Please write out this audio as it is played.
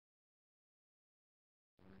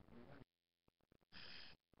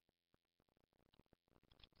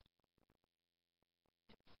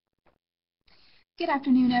Good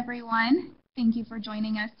afternoon, everyone. Thank you for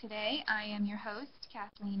joining us today. I am your host,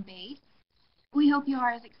 Kathleen Bates. We hope you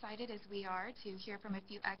are as excited as we are to hear from a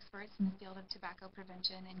few experts in the field of tobacco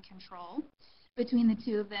prevention and control. Between the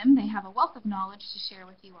two of them, they have a wealth of knowledge to share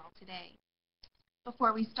with you all today.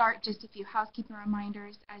 Before we start, just a few housekeeping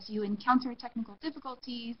reminders. As you encounter technical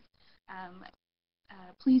difficulties, um,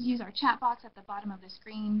 please use our chat box at the bottom of the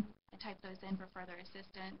screen and type those in for further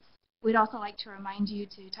assistance. We'd also like to remind you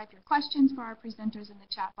to type your questions for our presenters in the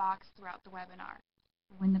chat box throughout the webinar.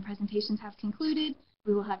 When the presentations have concluded,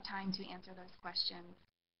 we will have time to answer those questions.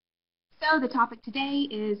 So the topic today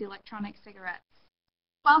is electronic cigarettes.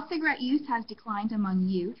 While cigarette use has declined among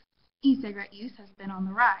youth, e-cigarette use has been on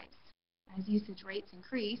the rise. As usage rates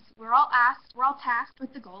increase, we're all tasked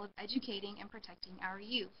with the goal of educating and protecting our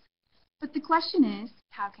youth. But the question is,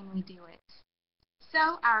 how can we do it?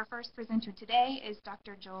 So our first presenter today is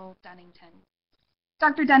Dr. Joel Dunnington.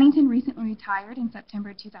 Dr. Dunnington recently retired in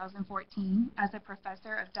September 2014 as a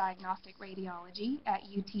professor of diagnostic radiology at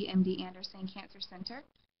UTMD Anderson Cancer Center,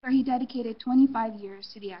 where he dedicated 25 years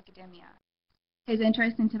to the academia. His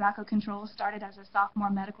interest in tobacco control started as a sophomore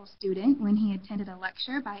medical student when he attended a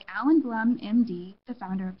lecture by Alan Blum, MD, the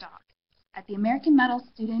founder of DOC, at the American Medical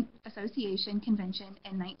Student Association Convention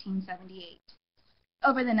in 1978.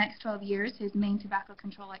 Over the next 12 years, his main tobacco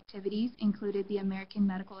control activities included the American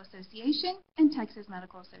Medical Association and Texas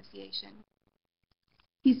Medical Association.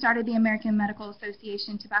 He started the American Medical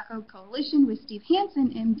Association Tobacco Coalition with Steve Hansen,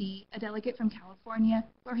 MD, a delegate from California,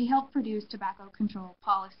 where he helped produce tobacco control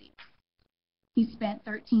policies. He spent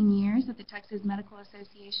 13 years at the Texas Medical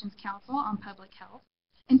Association's Council on Public Health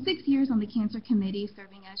and 6 years on the Cancer Committee,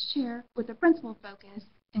 serving as chair with a principal focus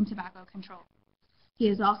in tobacco control. He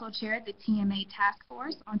has also chaired the TMA Task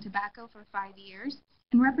Force on Tobacco for 5 years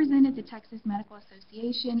and represented the Texas Medical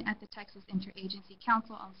Association at the Texas Interagency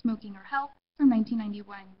Council on Smoking or Health from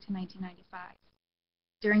 1991 to 1995.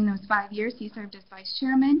 During those 5 years, he served as vice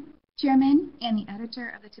chairman, and the editor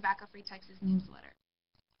of the Tobacco Free Texas newsletter.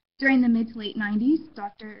 During the mid to late 90s,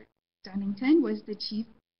 Dr. Dunnington was the chief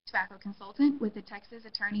tobacco consultant with the Texas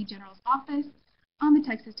Attorney General's office on the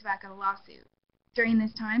Texas tobacco lawsuit. During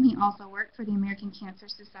this time, he also worked for the American Cancer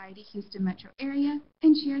Society Houston metro area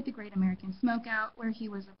and chaired the Great American Smokeout, where he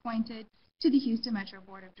was appointed to the Houston Metro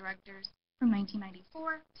Board of Directors from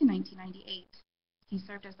 1994 to 1998. He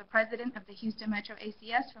served as the president of the Houston Metro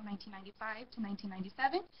ACS from 1995 to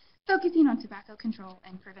 1997, focusing on tobacco control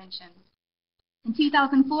and prevention. In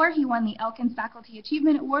 2004, he won the Elkins Faculty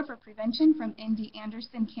Achievement Award for Prevention from MD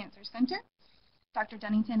Anderson Cancer Center. Dr.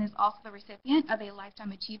 Dunnington is also the recipient of a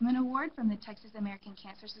Lifetime Achievement Award from the Texas American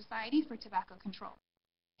Cancer Society for Tobacco Control.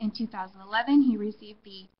 In 2011, he received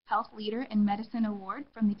the Health Leader in Medicine Award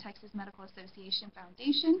from the Texas Medical Association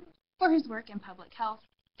Foundation for his work in public health,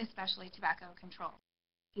 especially tobacco control.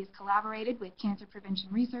 He has collaborated with cancer prevention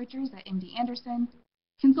researchers at MD Anderson,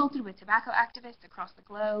 consulted with tobacco activists across the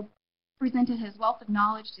globe, presented his wealth of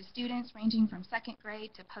knowledge to students ranging from second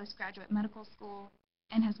grade to postgraduate medical school,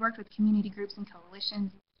 and has worked with community groups and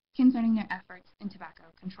coalitions concerning their efforts in tobacco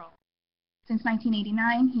control. Since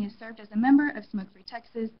 1989, he has served as a member of Smoke Free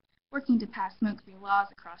Texas, working to pass smoke-free laws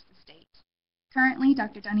across the state. Currently,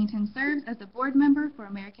 Dr. Dunnington serves as a board member for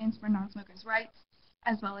Americans for Non-Smokers' Rights,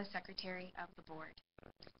 as well as secretary of the board.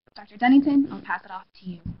 Dr. Dunnington, I'll pass it off to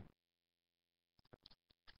you.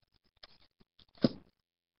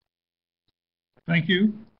 Thank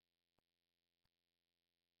you.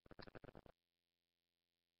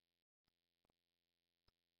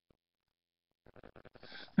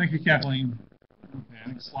 Thank you, Kathleen. Okay, I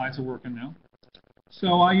think slides are working now.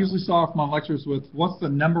 So I usually start off my lectures with what's the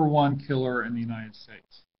 #1 killer in the United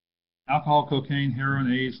States? Alcohol, cocaine,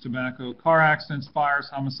 heroin, AIDS, tobacco, car accidents, fires,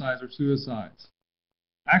 homicides, or suicides.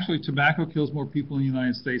 Actually, tobacco kills more people in the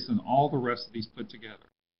United States than all the rest of these put together,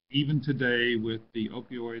 even today with the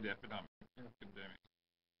opioid epidemic.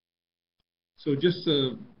 So just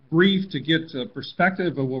a brief to get a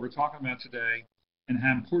perspective of what we're talking about today and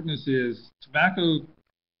how important this is. Tobacco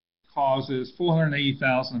causes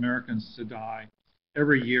 480,000 Americans to die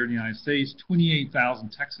every year in the United States.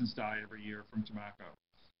 28,000 Texans die every year from tobacco.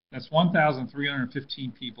 That's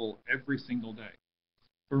 1,315 people every single day.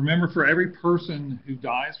 But remember, for every person who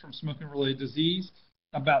dies from smoking-related disease,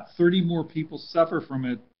 about 30 more people suffer from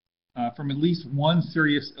it, from at least one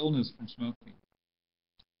serious illness from smoking.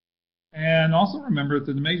 And also remember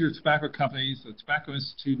that the major tobacco companies, the Tobacco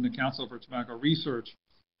Institute and the Council for Tobacco Research,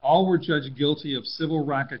 all were judged guilty of civil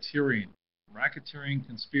racketeering,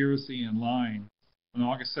 conspiracy, and lying on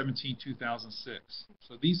August 17, 2006.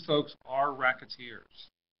 So these folks are racketeers.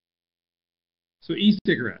 So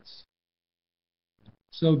e-cigarettes.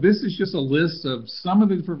 So this is just a list of some of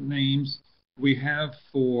the different names we have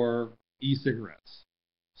for e-cigarettes.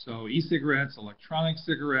 So e-cigarettes, electronic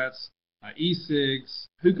cigarettes, e-cigs,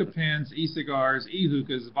 hookah pens, e-cigars,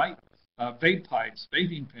 e-hookahs, vape pipes,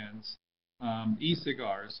 vaping pens,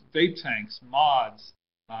 e-cigars, vape tanks, mods,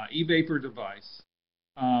 e-vapor device.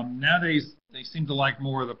 Nowadays, they seem to like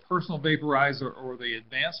more of the personal vaporizer or the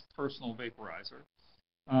advanced personal vaporizer.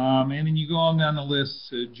 And then you go on down the list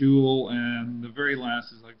to Juul, and the very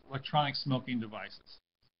last is like electronic smoking devices.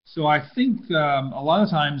 So I think a lot of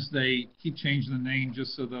times they keep changing the name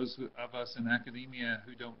just so those of us in academia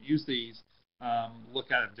who don't use these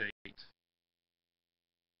look out of date.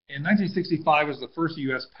 In 1965 was the first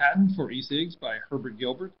U.S. patent for e-cigs by Herbert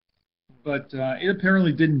Gilbert, but it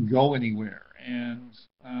apparently didn't go anywhere, and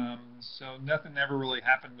so nothing ever really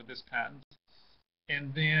happened with this patent.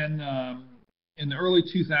 And then in the early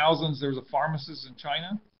 2000s, there was a pharmacist in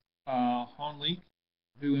China, Hon Lee,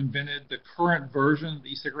 who invented the current version of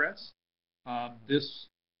e-cigarettes.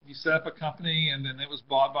 He set up a company, and then it was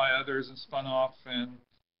bought by others and spun off, and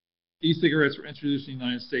e-cigarettes were introduced in the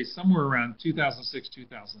United States somewhere around 2006,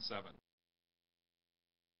 2007.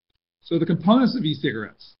 So the components of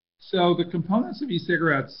e-cigarettes. So the components of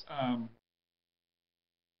e-cigarettes, there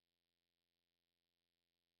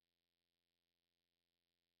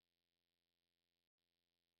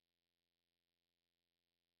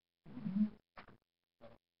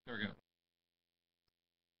we go.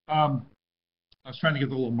 I was trying to get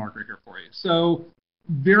the little marker here for you. So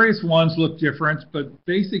various ones look different, but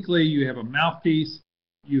basically you have a mouthpiece,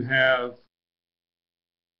 you have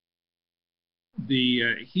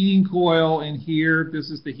the heating coil in here. This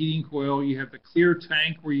is the heating coil. You have the clear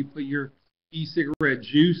tank where you put your e-cigarette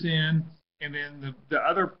juice in, and then the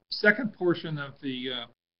other second portion of the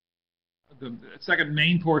second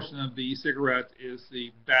main portion of the e-cigarette is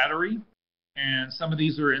the battery. And some of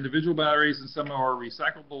these are individual batteries, and some are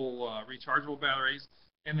recyclable, rechargeable batteries.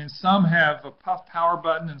 And then some have a puff power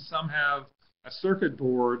button, and some have a circuit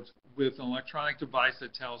board with an electronic device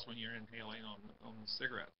that tells when you're inhaling on the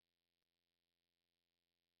cigarette.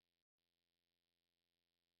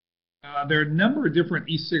 There are a number of different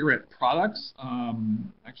e-cigarette products.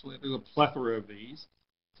 Actually, there's a plethora of these,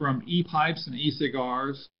 from e-pipes and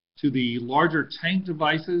e-cigars to the larger tank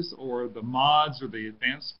devices or the mods or the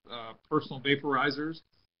advanced personal vaporizers.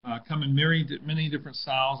 Come in many different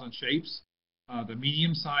styles and shapes. The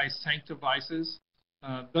medium-sized tank devices.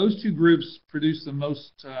 Those two groups produce the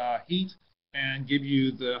most heat and give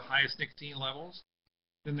you the highest nicotine levels.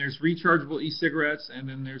 Then there's rechargeable e-cigarettes, and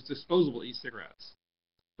then there's disposable e-cigarettes.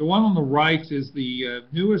 The one on the right is the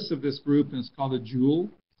newest of this group, and it's called a Juul.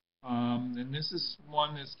 And this is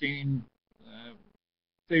one that's gaining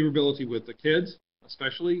favorability with the kids,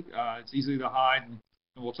 especially. It's easy to hide, and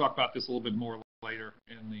we'll talk about this a little bit more later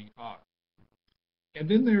in the talk. And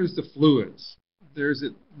then there's the fluids. There's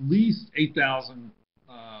at least 8,000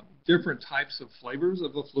 different types of flavors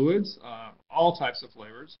of the fluids, all types of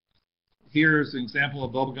flavors. Here's an example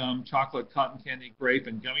of bubblegum, chocolate, cotton candy, grape,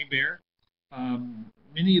 and gummy bear.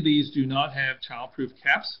 Many of these do not have childproof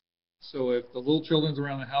caps, so if the little children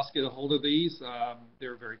around the house get a hold of these,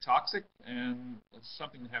 they're very toxic, and it's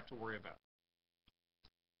something to have to worry about.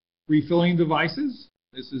 Refilling devices.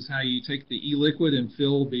 This is how you take the e-liquid and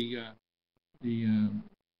fill the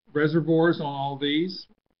reservoirs on all these.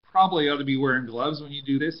 Probably ought to be wearing gloves when you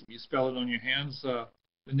do this. If you spill it on your hands, the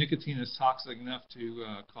nicotine is toxic enough to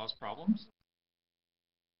cause problems.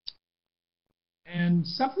 And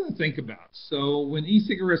something to think about. So when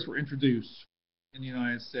e-cigarettes were introduced in the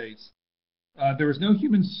United States, there was no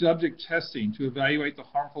human subject testing to evaluate the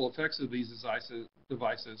harmful effects of these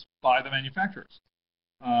devices by the manufacturers.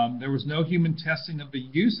 There was no human testing of the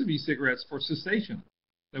use of e-cigarettes for cessation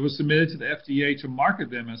that was submitted to the FDA to market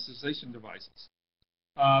them as cessation devices.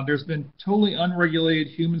 There's been totally unregulated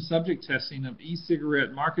human subject testing of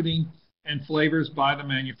e-cigarette marketing and flavors by the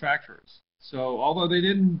manufacturers. So although they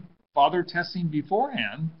didn't bother testing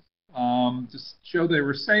beforehand to show they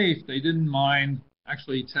were safe, they didn't mind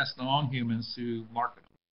actually testing on humans to market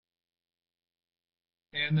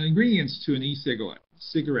them. And the ingredients to an e-cigarette.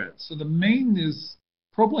 So the main is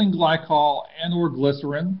propylene glycol and or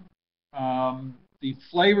glycerin. The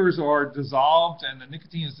flavors are dissolved, and the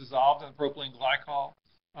nicotine is dissolved in the propylene glycol.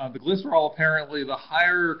 The glycerol, apparently, the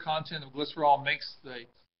higher content of glycerol makes the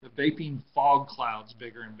vaping fog clouds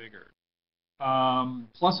bigger and bigger.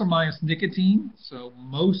 Plus or minus nicotine, so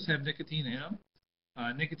most have nicotine in them.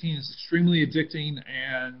 Nicotine is extremely addicting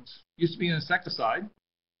and used to be an insecticide.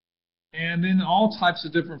 and then all types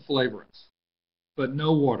of different flavorants, but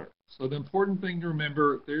no water. So the important thing to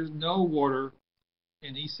remember, there's no water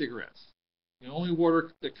in e-cigarettes. The only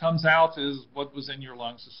water that comes out is what was in your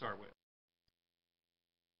lungs to start with.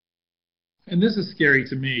 And this is scary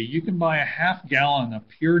to me. You can buy a half gallon of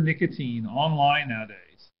pure nicotine online nowadays.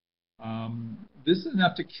 This is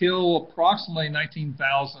enough to kill approximately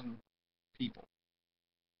 19,000 people.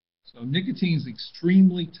 So nicotine is an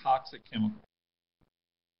extremely toxic chemical.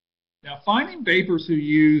 Now, finding vapors who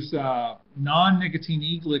use non-nicotine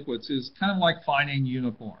e-liquids is kind of like finding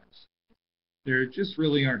unicorns. There just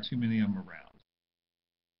really aren't too many of them around.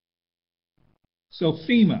 So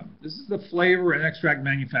FEMA, this is the Flavor and Extract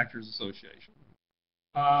Manufacturers Association.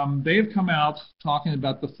 They have come out talking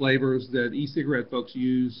about the flavors that e-cigarette folks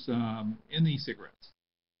use in e-cigarettes.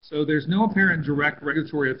 So there's no apparent direct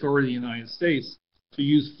regulatory authority in the United States to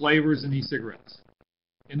use flavors in e-cigarettes.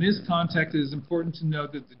 In this context, it is important to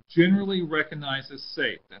note that the generally recognized as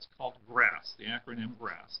safe, that's called GRAS, the acronym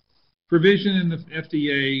GRAS, provision in the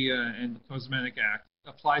FDA and the Cosmetic Act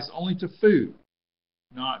applies only to food,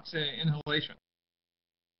 not to inhalation.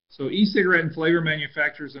 So e-cigarette and flavor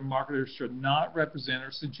manufacturers and marketers should not represent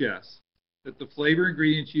or suggest that the flavor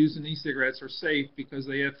ingredients used in e-cigarettes are safe because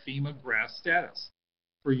they have FEMA GRAS status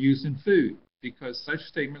for use in food, because such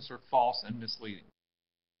statements are false and misleading.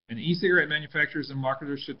 And e-cigarette manufacturers and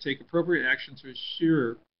marketers should take appropriate action to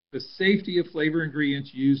assure the safety of flavor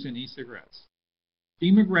ingredients used in e-cigarettes.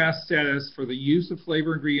 FEMA GRAS status for the use of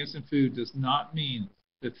flavor ingredients in food does not mean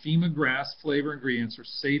that FEMA GRAS flavor ingredients are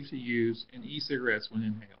safe to use in e-cigarettes when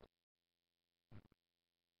inhaled.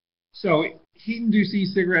 So, heat-induced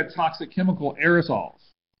e-cigarette toxic chemical aerosols.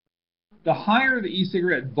 The higher the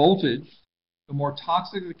e-cigarette voltage, the more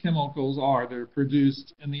toxic the chemicals are that are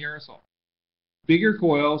produced in the aerosol. Bigger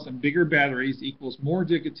coils and bigger batteries equals more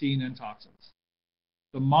nicotine and toxins.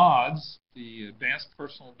 The mods, the advanced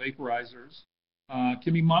personal vaporizers,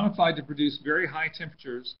 can be modified to produce very high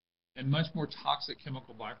temperatures and much more toxic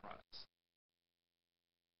chemical byproducts.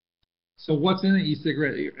 So what's in an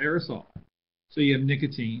e-cigarette aerosol? So you have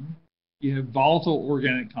nicotine, you have volatile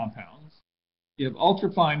organic compounds, you have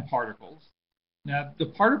ultrafine particles. Now, the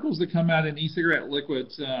particles that come out in e-cigarette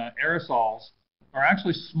liquids, aerosols, are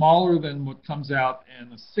actually smaller than what comes out in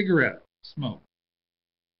the cigarette smoke.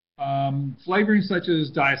 Flavorings such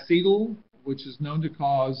as diacetyl, which is known to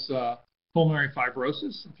cause pulmonary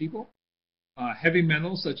fibrosis in people. Heavy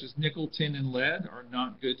metals such as nickel, tin, and lead are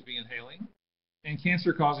not good to be inhaling. And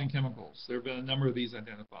cancer-causing chemicals. There have been a number of these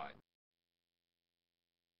identified.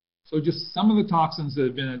 So just some of the toxins that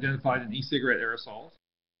have been identified in e-cigarette aerosols.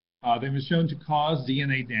 They've been shown to cause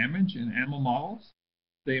DNA damage in animal models.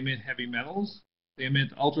 They emit heavy metals. They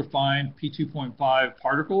emit ultrafine P2.5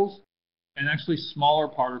 particles, and actually smaller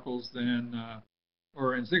particles than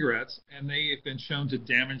or in cigarettes, and they have been shown to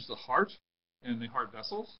damage the heart and the heart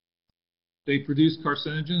vessels. They produce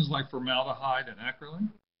carcinogens like formaldehyde and acrolein.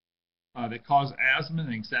 They cause asthma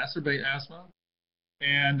and exacerbate asthma,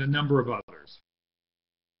 and a number of others.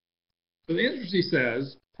 So the industry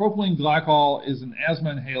says propylene glycol is an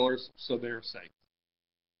asthma inhaler, so they're safe.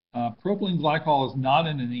 Propylene glycol is not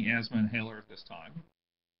in any asthma inhaler at this time.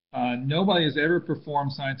 Nobody has ever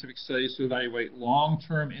performed scientific studies to evaluate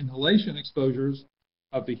long-term inhalation exposures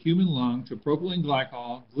of the human lung to propylene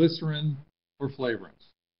glycol, glycerin, or flavorants.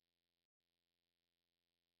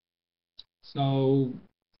 So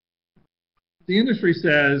the industry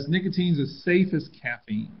says nicotine is as safe as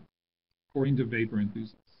caffeine, according to vapor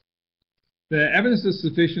enthusiasts. The evidence is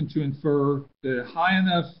sufficient to infer that at high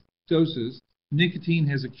enough doses, nicotine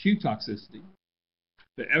has acute toxicity.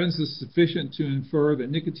 The evidence is sufficient to infer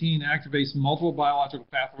that nicotine activates multiple biological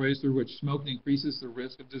pathways through which smoking increases the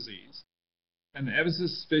risk of disease. And the evidence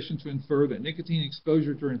is sufficient to infer that nicotine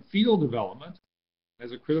exposure during fetal development,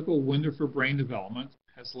 as a critical window for brain development,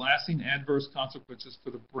 has lasting adverse consequences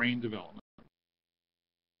for the brain development.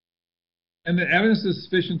 And the evidence is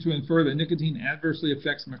sufficient to infer that nicotine adversely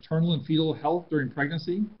affects maternal and fetal health during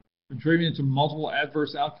pregnancy, contributing to multiple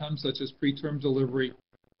adverse outcomes such as preterm delivery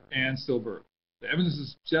and stillbirth. The evidence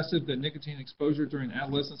is suggestive that nicotine exposure during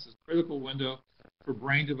adolescence is a critical window for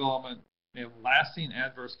brain development and have lasting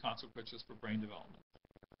adverse consequences for brain development.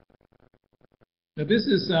 Now, this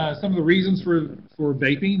is some of the reasons for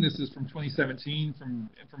vaping. This is from 2017, from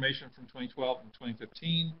information from 2012 and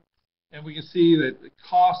 2015. And we can see that the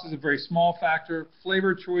cost is a very small factor.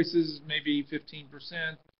 Flavor choices maybe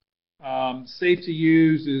 15%. Safe to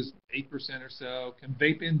use is 8% or so. Can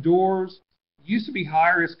vape indoors? It used to be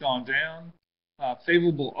higher, it's gone down.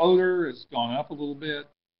 Favorable odor has gone up a little bit.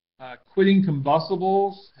 Quitting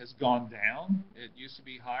combustibles has gone down. It used to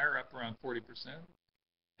be higher, up around 40%.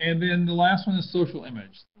 And then the last one is social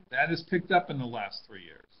image. That has picked up in the last 3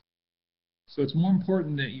 years. So it's more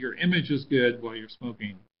important that your image is good while you're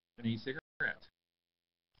smoking an e-cigarette.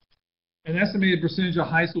 An estimated percentage of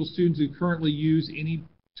high school students who currently use any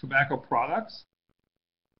tobacco products.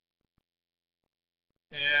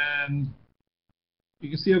 And you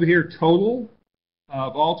can see over here, total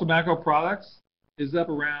of all tobacco products is up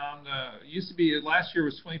around, used to be, last year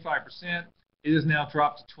was 25%. It has now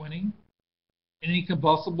dropped to 20. Any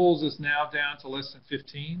combustibles is now down to less than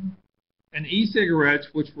 15. And e-cigarettes,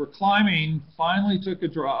 which were climbing, finally took a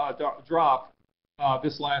drop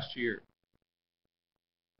this last year.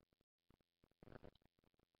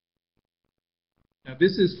 Now,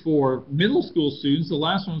 this is for middle school students. The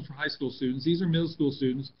last one was for high school students. These are middle school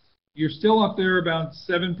students. You're still up there about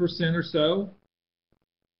 7% or so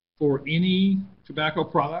for any tobacco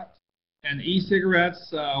product. And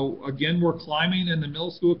e-cigarettes, again, were climbing in the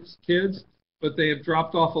middle school kids, but they have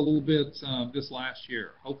dropped off a little bit this last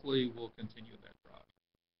year. Hopefully, we'll continue that drop.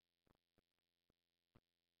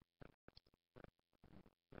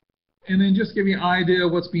 And then just give you an idea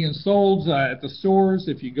of what's being sold at the stores.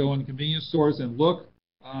 If you go in convenience stores and look,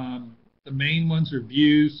 the main ones are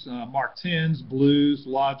Views, Mark 10s, Blues,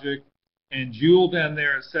 Logic, and Juul down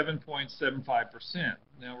there at 7.75%.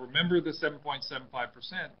 Now remember the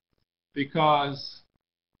 7.75% because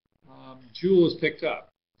Juul is picked up.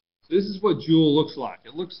 So this is what Juul looks like.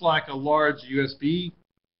 It looks like a large USB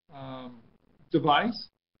device.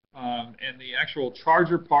 And the actual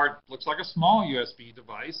charger part looks like a small USB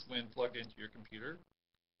device when plugged into your computer.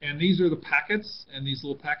 And these are the packets, and these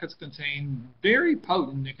little packets contain very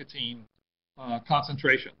potent nicotine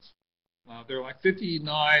concentrations. They're like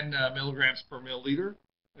 59 milligrams per milliliter.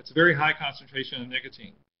 That's a very high concentration of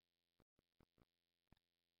nicotine.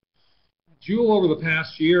 Juul, over the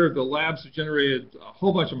past year, the labs have generated a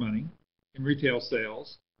whole bunch of money in retail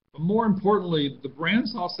sales. But more importantly, the brand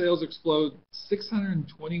saw sales explode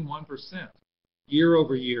 621% year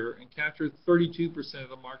over year and captured 32% of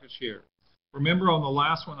the market share. Remember on the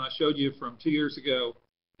last one I showed you from 2 years ago,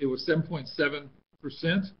 it was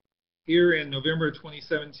 7.7%. Here in November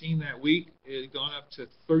 2017, that week, it had gone up to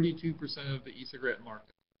 32% of the e-cigarette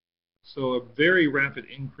market. So a very rapid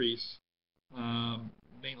increase,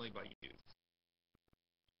 mainly by youth.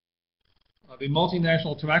 The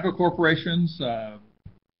multinational tobacco corporations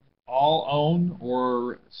all own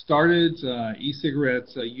or started e-cigarette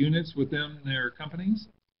units within their companies.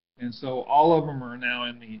 And so all of them are now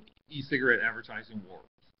in the e-cigarette advertising war.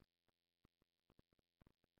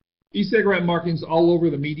 E-cigarette marketing's all over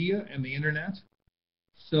the media and the internet.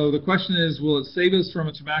 So the question is, will it save us from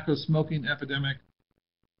a tobacco smoking epidemic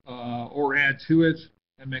or add to it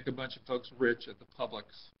and make a bunch of folks rich at the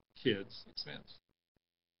public's kids' expense?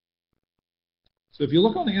 So if you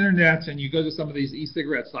look on the internet and you go to some of these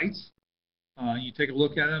e-cigarette sites, you take a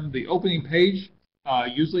look at them, the opening page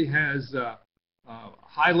usually has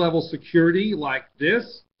high-level security like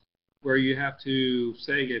this, where you have to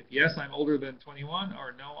say if yes, I'm older than 21,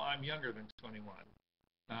 or no, I'm younger than 21.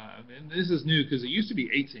 And this is new because it used to be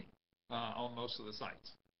 18 on most of the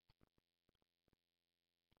sites.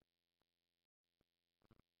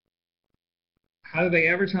 How do they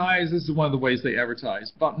advertise? This is one of the ways they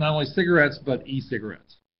advertise, but not only cigarettes, but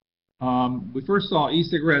e-cigarettes. We first saw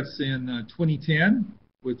e-cigarettes in 2010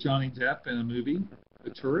 with Johnny Depp in a movie, The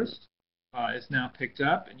Tourist. It's now picked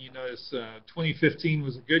up, and you notice 2015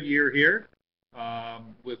 was a good year here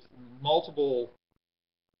with multiple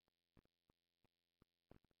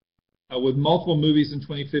movies in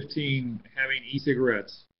 2015 having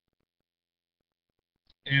e-cigarettes.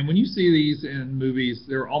 And when you see these in movies,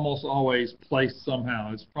 they're almost always placed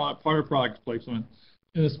somehow. It's part of product placement,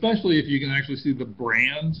 and especially if you can actually see the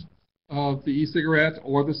brand of the e-cigarette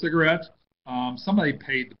or the cigarette, somebody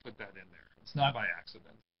paid to put that in there. It's not by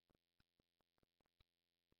accident.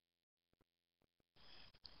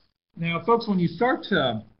 Now, folks, when you start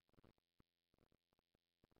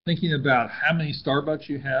thinking about how many Starbucks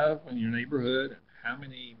you have in your neighborhood, and how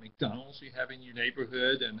many McDonald's you have in your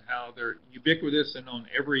neighborhood, and how they're ubiquitous and on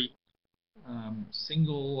every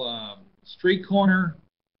single street corner,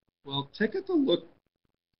 well, take a look.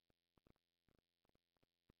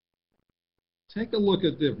 Take a look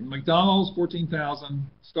at the McDonald's, 14,000,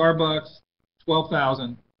 Starbucks,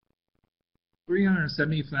 12,000,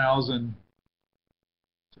 370,000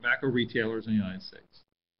 tobacco retailers in the United States.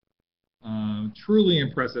 Truly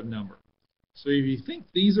impressive number. So if you think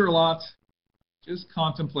these are a lot, just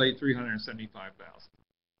contemplate 375,000.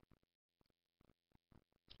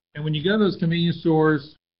 And when you go to those convenience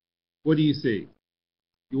stores, what do you see?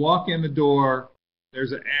 You walk in the door,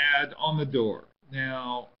 there's an ad on the door.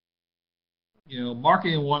 Now,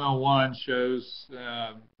 Marketing 101 shows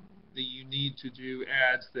that you need to do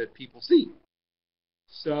ads that people see.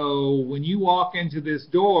 So when you walk into this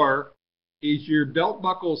door, is your belt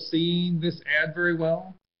buckle seeing this ad very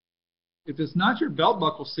well? If it's not your belt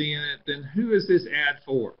buckle seeing it, then who is this ad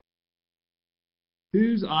for?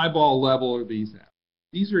 Whose eyeball level are these at?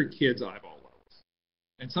 These are kids' eyeball levels.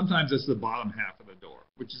 And sometimes it's the bottom half of the door,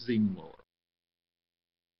 which is even lower.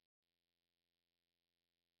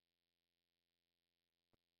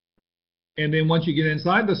 And then once you get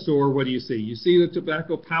inside the store, what do you see? You see the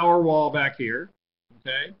tobacco power wall back here,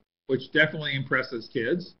 okay, which definitely impresses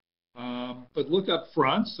kids. But look up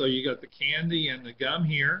front. So you got the candy and the gum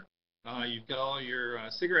here. You've got all your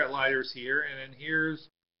cigarette lighters here. And then here's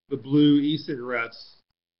the blue e-cigarettes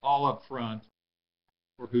all up front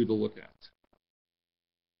for who to look at.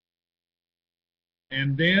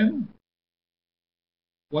 And then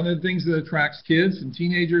one of the things that attracts kids and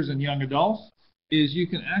teenagers and young adults is you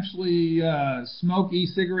can actually smoke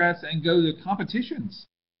e-cigarettes and go to competitions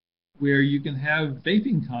where you can have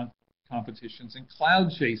vaping competitions and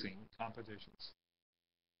cloud chasing competitions.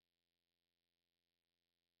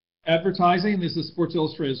 Advertising, this is Sports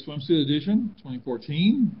Illustrated Swimsuit Edition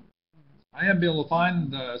 2014. I haven't been able to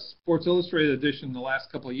find the Sports Illustrated edition in the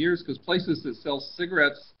last couple of years because places that sell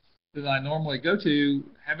cigarettes that I normally go to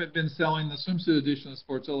haven't been selling the swimsuit edition of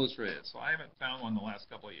Sports Illustrated, so I haven't found one in the last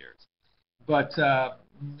couple of years. But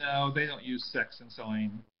no, they don't use sex in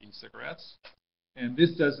selling e-cigarettes. And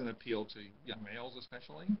this doesn't appeal to young males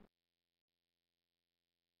especially.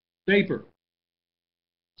 Vapor.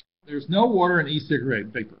 There's no water in e-cigarette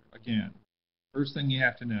vapor, again. First thing you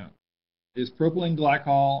have to know is propylene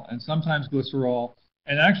glycol and sometimes glycerol.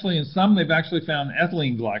 And actually in some they've actually found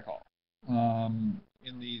ethylene glycol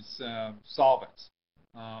in these solvents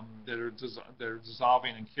that are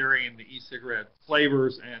dissolving and carrying the e-cigarette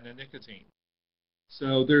flavors and the nicotine.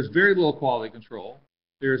 So there's very little quality control.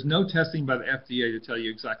 There's no testing by the FDA to tell you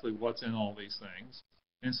exactly what's in all these things.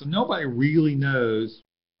 And so nobody really knows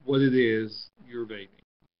what it is you're vaping.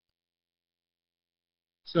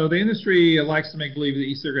 So the industry likes to make believe that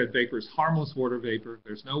e-cigarette vapor is harmless water vapor.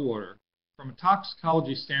 There's no water. From a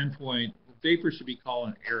toxicology standpoint, vapor should be called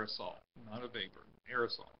an aerosol, not a vapor,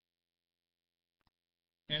 aerosol.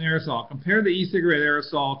 An aerosol. Compare the e-cigarette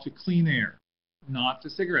aerosol to clean air, not to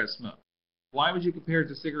cigarette smoke. Why would you compare it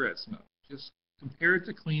to cigarette smoke? Just compare it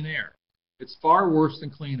to clean air. It's far worse than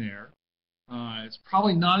clean air. It's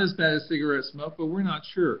probably not as bad as cigarette smoke, but we're not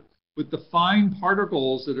sure. With the fine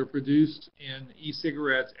particles that are produced in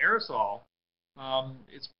e-cigarettes aerosol,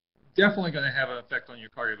 it's definitely going to have an effect on your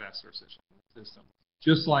cardiovascular system,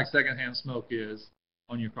 just like secondhand smoke is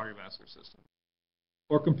on your cardiovascular system.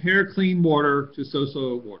 Or compare clean water to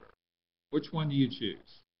so-so water. Which one do you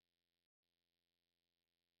choose?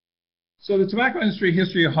 So the tobacco industry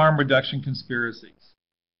history of harm reduction conspiracies.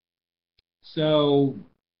 So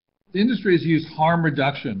the industry has used harm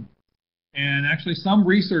reduction, and actually some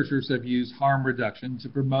researchers have used harm reduction to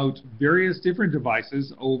promote various different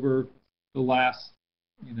devices over the last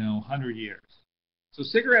 100 years. So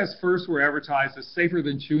cigarettes first were advertised as safer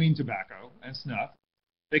than chewing tobacco and snuff.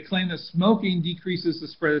 They claim that smoking decreases the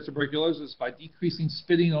spread of tuberculosis by decreasing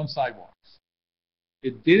spitting on sidewalks.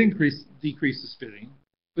 It did decrease the spitting,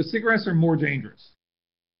 but cigarettes are more dangerous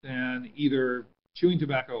than either chewing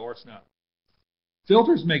tobacco or snuff.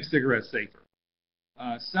 Filters make cigarettes safer.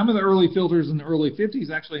 Some of the early filters in the early 50s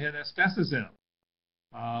actually had asbestos in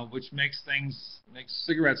them, which makes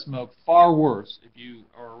cigarette smoke far worse if you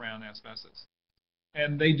are around asbestos.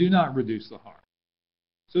 And they do not reduce the harm.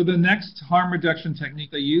 So the next harm reduction technique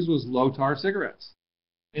they used was low-tar cigarettes.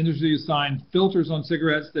 Industry assigned filters on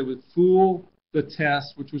cigarettes that would fool the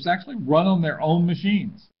test, which was actually run on their own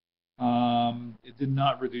machines. It did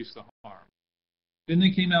not reduce the harm. Then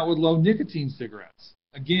they came out with low nicotine cigarettes.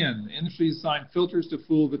 Again, the industry assigned filters to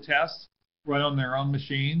fool the test, run on their own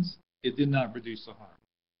machines. It did not reduce the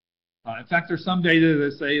harm. In fact, there's some data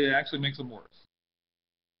that say it actually makes them worse.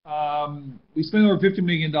 We spent over $50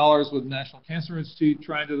 million with the National Cancer Institute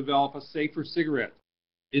trying to develop a safer cigarette.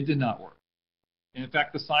 It did not work. And in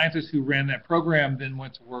fact, the scientists who ran that program then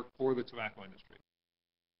went to work for the tobacco industry.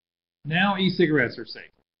 Now e-cigarettes are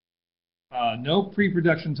safe. No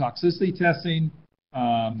pre-production toxicity testing,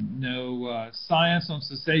 no science on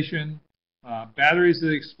cessation, batteries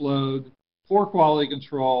that explode, poor quality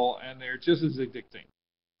control, and they're just as addicting.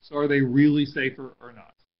 So are they really safer or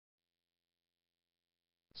not?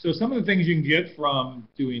 So some of the things you can get from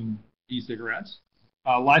doing e-cigarettes,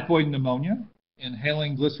 lipoid pneumonia,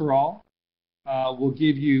 inhaling glycerol, will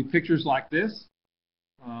give you pictures like this,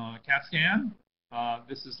 CAT scan.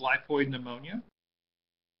 This is lipoid pneumonia.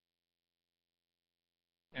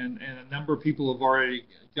 and a number of people have already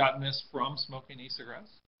gotten this from smoking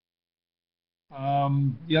e-cigarettes.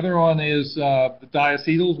 The other one is the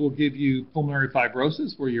diacetyls will give you pulmonary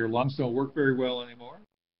fibrosis, where your lungs don't work very well anymore.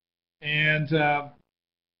 And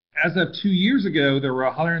as of 2 years ago, there were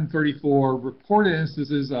 134 reported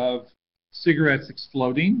instances of cigarettes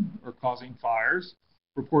exploding or causing fires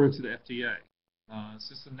reported to the FDA.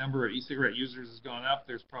 Since the number of e-cigarette users has gone up,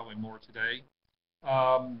 there's probably more today.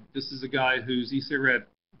 This is a guy whose e-cigarette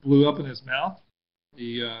blew up in his mouth.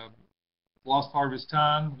 He lost part of his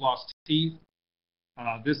tongue, lost teeth.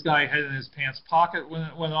 This guy had it in his pants pocket when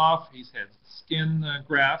it went off. He's had skin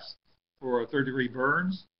grafts for third-degree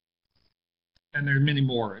burns. And there are many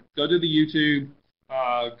more. Go to the YouTube,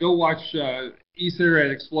 go watch e-cigarette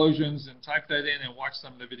explosions and type that in and watch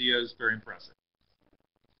some of the videos. Very impressive.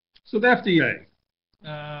 So the FDA.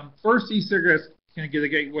 First, e-cigarettes can be a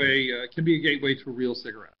gateway to real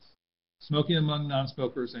cigarettes, smoking among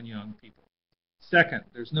non-smokers and young people. Second,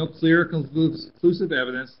 there's no clear conclusive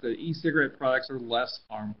evidence that e-cigarette products are less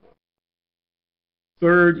harmful.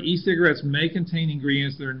 Third, e-cigarettes may contain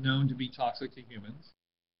ingredients that are known to be toxic to humans.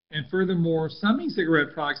 And furthermore, some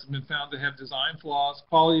e-cigarette products have been found to have design flaws,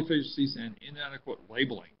 quality deficiencies, and inadequate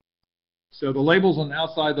labeling. So the labels on the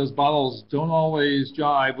outside of those bottles don't always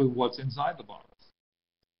jive with what's inside the bottles.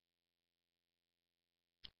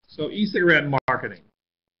 So e-cigarette marketing.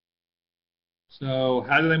 So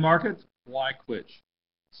how do they market? Why quit?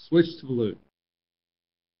 Switch to blue.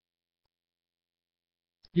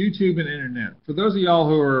 YouTube and internet. For those of y'all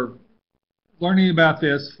who are learning about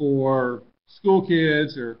this for school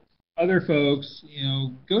kids or other folks,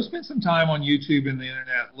 go spend some time on YouTube and the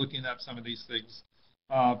internet looking up some of these things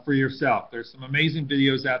for yourself. There's some amazing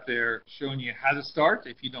videos out there showing you how to start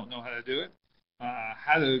if you don't know how to do it,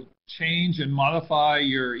 how to change and modify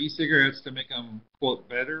your e-cigarettes to make them, quote,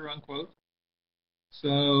 better, unquote.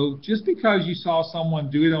 So just because you saw someone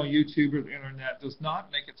do it on YouTube or the internet does not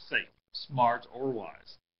make it safe, smart, or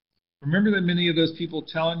wise. Remember that many of those people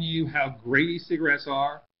telling you how great e-cigarettes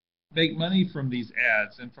are make money from these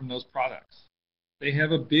ads and from those products. They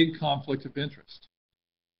have a big conflict of interest.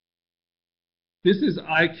 This is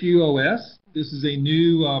IQOS. This is a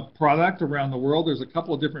new product around the world. There's a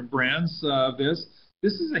couple of different brands of this.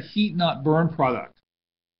 This is a heat not burn product.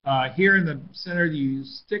 Here in the center, you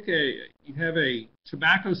have a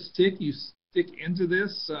tobacco stick. You stick into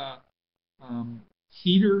this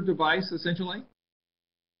heater device, essentially.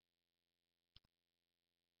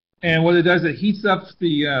 And what it does, it heats up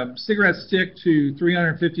the cigarette stick to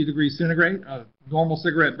 350 degrees centigrade. A normal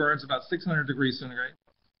cigarette burns about 600 degrees centigrade.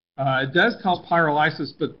 It does cause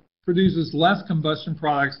pyrolysis, but produces less combustion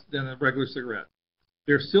products than a regular cigarette.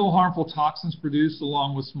 There are still harmful toxins produced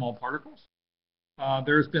along with small particles.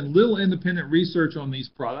 There's been little independent research on these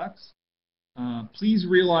products. Please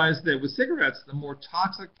realize that with cigarettes, the more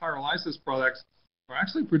toxic pyrolysis products are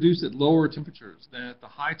actually produced at lower temperatures than at the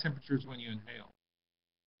high temperatures when you inhale.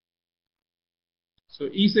 So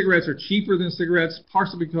e-cigarettes are cheaper than cigarettes,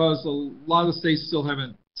 partially because a lot of the states still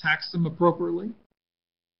haven't taxed them appropriately.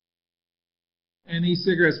 And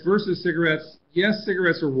e-cigarettes versus cigarettes, yes,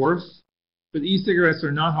 cigarettes are worse, but e-cigarettes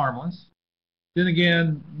are not harmless. Then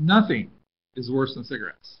again, nothing is worse than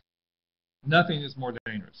cigarettes. Nothing is more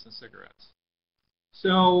dangerous than cigarettes.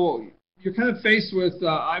 So you're kind of faced with,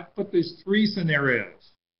 I've put these three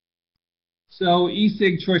scenarios. So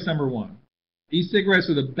e-cig choice number one. E-cigarettes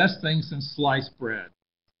are the best thing since sliced bread.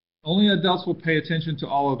 Only adults will pay attention to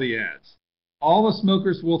all of the ads. All the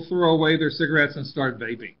smokers will throw away their cigarettes and start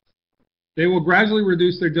vaping. They will gradually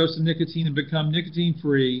reduce their dose of nicotine and become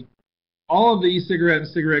nicotine-free. All of the e-cigarette and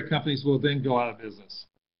cigarette companies will then go out of business.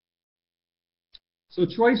 So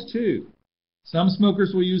choice two. Some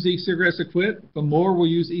smokers will use e-cigarettes to quit, but more will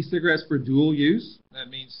use e-cigarettes for dual use. That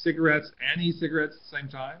means cigarettes and e-cigarettes at the same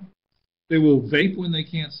time. They will vape when they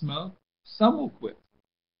can't smoke. Some will quit.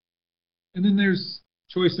 And then there's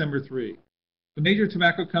choice number three. The major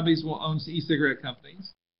tobacco companies will own e-cigarette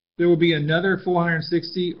companies. There will be another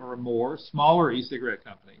 460 or more smaller e-cigarette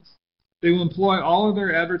companies. They will employ all of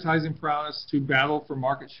their advertising prowess to battle for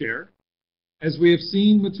market share. As we have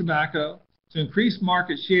seen with tobacco, to increase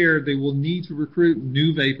market share, they will need to recruit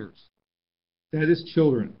new vapors. That is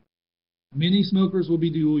children. Many smokers will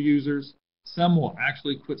be dual users. Some will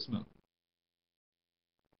actually quit smoking.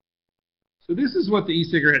 So this is what the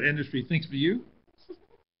e-cigarette industry thinks of you.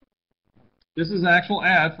 This is an actual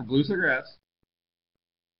ad for blue cigarettes.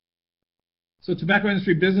 So tobacco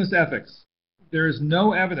industry business ethics. There is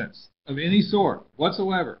no evidence of any sort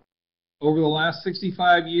whatsoever over the last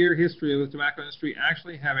 65-year history of the tobacco industry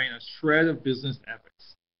actually having a shred of business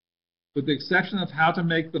ethics, with the exception of how to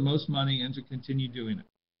make the most money and to continue doing it.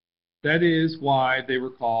 That is why they were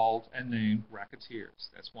called and named racketeers.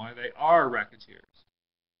 That's why they are racketeers.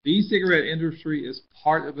 The e-cigarette industry is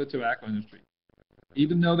part of the tobacco industry.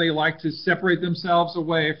 Even though they like to separate themselves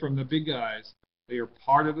away from the big guys, they are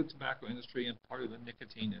part of the tobacco industry and part of the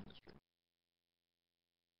nicotine industry.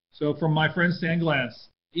 So from my friend Stan Glantz,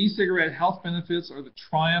 e-cigarette health benefits are the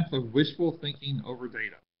triumph of wishful thinking over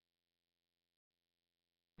data.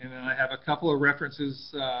 And then I have a couple of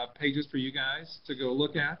references pages for you guys to go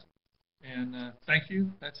look at. And thank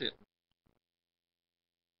you. That's it.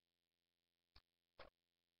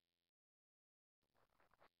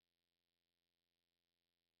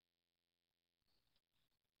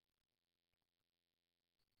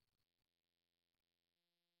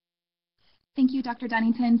 Thank you, Dr.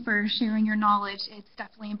 Dunnington, for sharing your knowledge. It's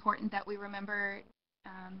definitely important that we remember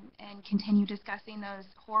and continue discussing those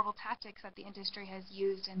horrible tactics that the industry has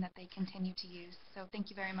used and that they continue to use. So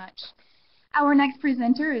thank you very much. Our next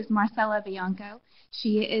presenter is Marcela Bianco.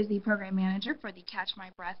 She is the program manager for the Catch My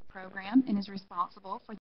Breath program and is responsible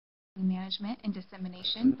for the management and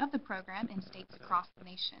dissemination of the program in states across the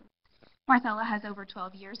nation. Marcela has over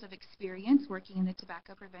 12 years of experience working in the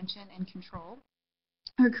tobacco prevention and control.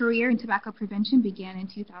 Her career in tobacco prevention began in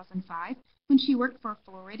 2005 when she worked for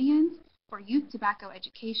Floridians for youth tobacco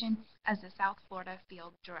education as the South Florida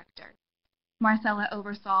field director. Marcela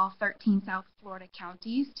oversaw 13 South Florida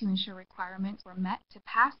counties to ensure requirements were met to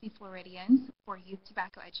pass the Floridians for Youth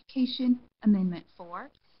Tobacco Education Amendment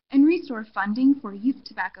 4 and restore funding for youth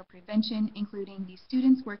tobacco prevention, including the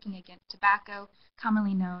Students Working Against Tobacco,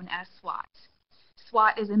 commonly known as SWAT.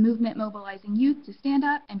 SWAT is a movement mobilizing youth to stand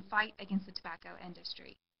up and fight against the tobacco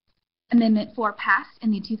industry. Amendment 4 passed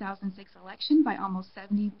in the 2006 election by almost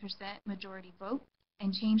 70% majority vote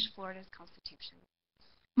and changed Florida's constitution.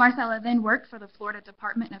 Marcela then worked for the Florida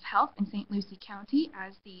Department of Health in St. Lucie County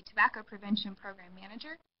as the Tobacco Prevention Program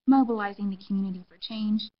Manager, mobilizing the community for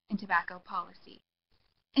change in tobacco policy.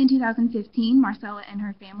 In 2015, Marcela and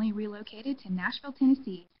her family relocated to Nashville,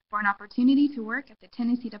 Tennessee for an opportunity to work at the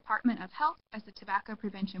Tennessee Department of Health as the Tobacco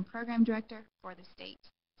Prevention Program Director for the state.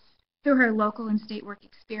 Through her local and state work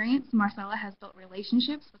experience, Marcela has built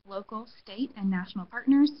relationships with local, state, and national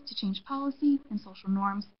partners to change policy and social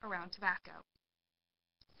norms around tobacco.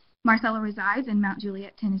 Marcela resides in Mount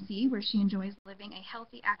Juliet, Tennessee, where she enjoys living a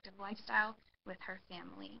healthy, active lifestyle with her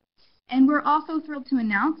family. And we're also thrilled to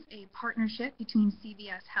announce a partnership between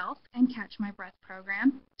CVS Health and Catch My Breath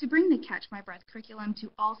program to bring the Catch My Breath curriculum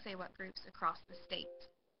to all Say What groups across the state.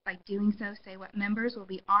 By doing so, Say What members will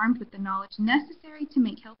be armed with the knowledge necessary to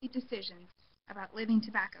make healthy decisions about living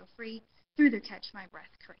tobacco-free through their Catch My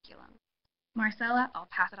Breath curriculum. Marcela, I'll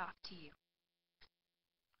pass it off to you.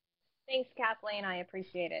 Thanks, Kathleen. I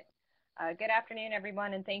appreciate it. Good afternoon,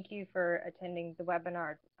 everyone, and thank you for attending the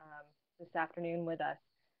webinar this afternoon with us.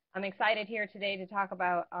 I'm excited here today to talk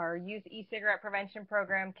about our youth e-cigarette prevention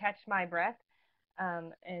program, Catch My Breath,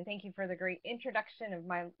 and thank you for the great introduction of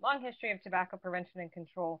my long history of tobacco prevention and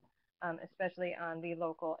control, especially on the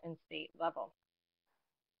local and state level.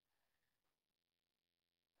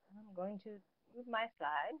 I'm going to move my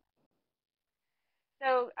slide.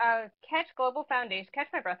 So Catch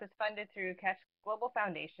My Breath is funded through Catch Global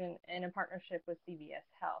Foundation in a partnership with CVS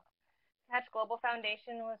Health. Catch Global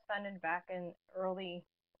Foundation was funded back in early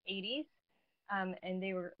 80s, and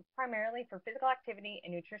they were primarily for physical activity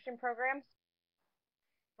and nutrition programs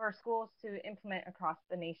for schools to implement across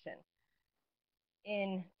the nation.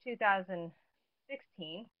 In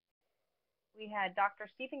 2016, we had Dr.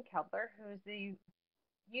 Stephen Keltler, who's the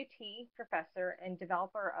UT professor and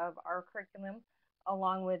developer of our curriculum,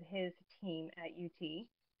 along with his team at UT,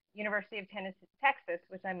 University of Texas,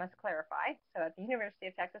 which I must clarify. So at the University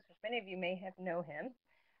of Texas, which many of you may have known him.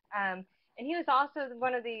 And he was also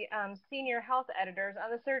one of the senior health editors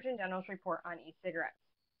on the Surgeon General's report on e-cigarettes.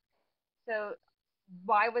 So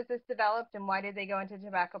why was this developed and why did they go into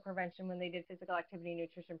tobacco prevention when they did physical activity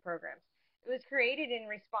nutrition programs? It was created in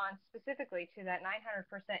response specifically to that 900%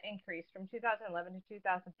 increase from 2011 to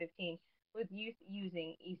 2015 with youth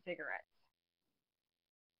using e-cigarettes.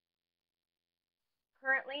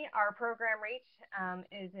 Currently, our program reach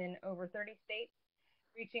is in over 30 states,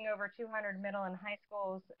 reaching over 200 middle and high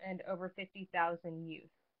schools and over 50,000 youth.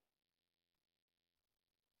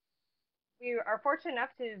 We are fortunate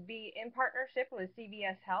enough to be in partnership with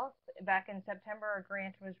CVS Health. Back in September, a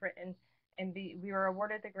grant was written and we were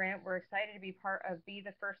awarded the grant. We're excited to be part of Be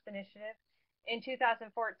the First initiative. In 2014,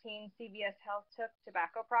 CVS Health took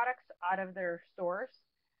tobacco products out of their stores.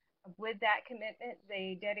 With that commitment,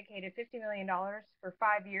 they dedicated $50 million for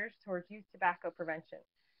 5 years towards youth tobacco prevention.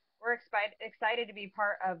 We're excited to be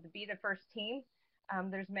part of the Be the First team.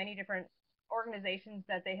 There's many different organizations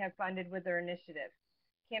that they have funded with their initiative.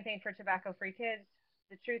 Campaign for Tobacco-Free Kids,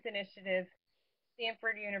 the Truth Initiative,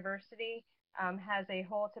 Stanford University has a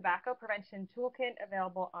whole tobacco prevention toolkit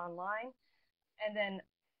available online. And then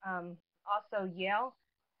also Yale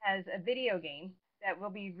has a video game that will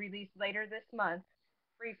be released later this month,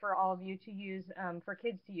 free for all of you to use, for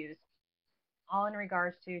kids to use, all in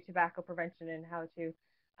regards to tobacco prevention and how to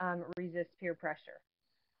resist peer pressure.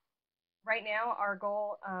 Right now, our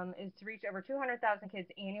goal is to reach over 200,000 kids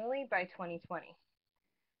annually by 2020.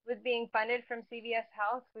 With being funded from CVS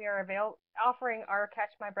Health, we are offering our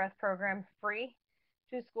Catch My Breath program free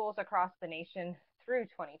to schools across the nation through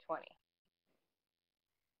 2020.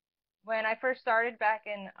 When I first started back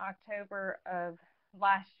in October of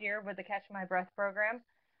last year with the Catch My Breath program,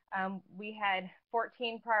 we had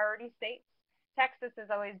 14 priority states. Texas has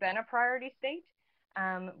always been a priority state.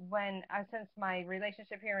 Since my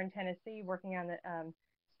relationship here in Tennessee, working on the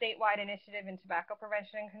statewide initiative in tobacco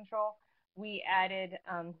prevention and control, we added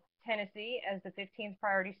Tennessee as the 15th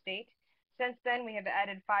priority state. Since then, we have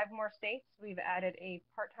added 5 more states. We've added a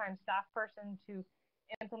part-time staff person to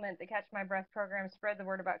implement the Catch My Breath program, spread the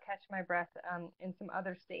word about Catch My Breath in some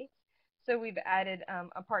other states. So we've added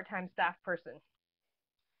a part-time staff person.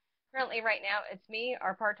 Currently, right now, it's me,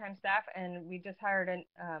 our part-time staff, and we just hired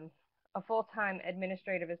a full-time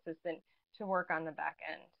administrative assistant to work on the back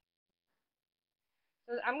end.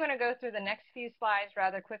 So I'm going to go through the next few slides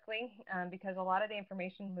rather quickly because a lot of the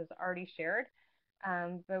information was already shared.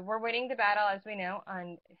 But we're winning the battle, as we know,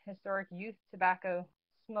 on historic youth tobacco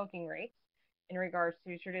smoking rates in regards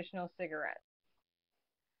to traditional cigarettes.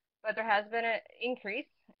 But there has been an increase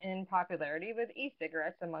in popularity with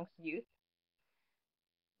e-cigarettes amongst youth.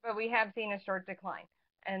 But we have seen a short decline.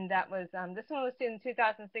 And that was, this one was in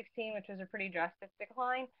 2016, which was a pretty drastic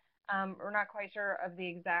decline. We're not quite sure of the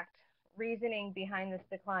exact reasoning behind this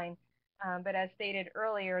decline. But as stated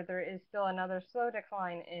earlier, there is still another slow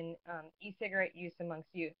decline in e-cigarette use amongst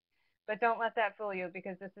youth. But don't let that fool you,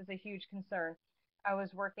 because this is a huge concern. I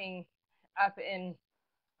was working up in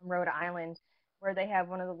Rhode Island, where they have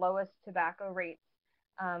one of the lowest tobacco rates.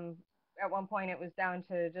 At one point, it was down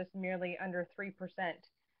to just merely under 3%.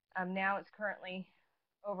 Now it's currently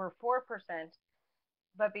over 4%.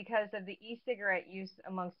 But because of the e-cigarette use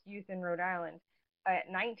amongst youth in Rhode Island,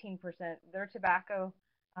 at 19%, their tobacco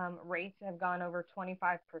rates have gone over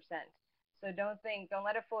 25%. So don't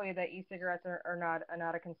let it fool you that e-cigarettes are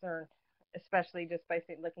not a concern, especially just by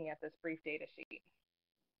looking at this brief data sheet.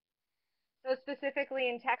 So specifically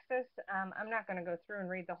in Texas, I'm not going to go through and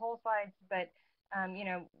read the whole slides, but you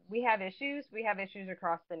know, we have issues. We have issues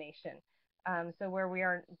across the nation. So where we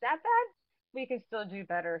aren't that bad, we can still do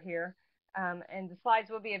better here. And the slides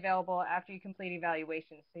will be available after you complete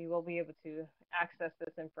evaluations, so you will be able to access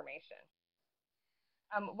this information.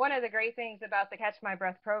 One of the great things about the Catch My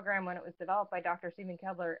Breath program when it was developed by Dr. Stephen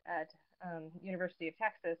Kebler at University of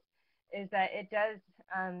Texas is that it does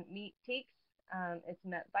meet TEKS. It's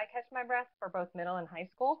met by Catch My Breath for both middle and high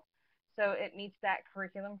school. So it meets that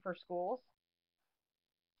curriculum for schools.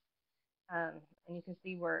 And you can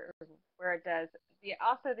see where it does.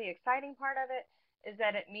 Also, the exciting part of it is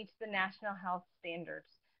that it meets the national health standards.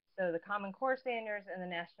 So the Common Core standards and the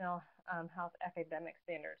National Health Academic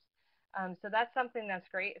Standards. So that's something that's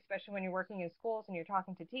great, especially when you're working in schools and you're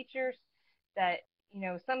talking to teachers that, you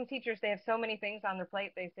know, some teachers, they have so many things on their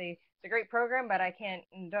plate. They say, it's a great program, but I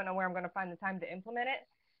don't know where I'm going to find the time to implement it.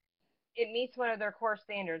 It meets one of their core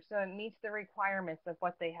standards, so it meets the requirements of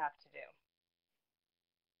what they have to do.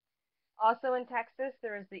 Also in Texas,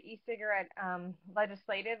 there is the e-cigarette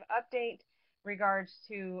legislative update regards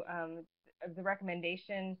to the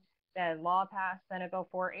recommendation that law passed, Senate Bill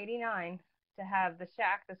 489, to have the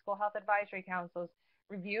SHAC, the School Health Advisory Councils,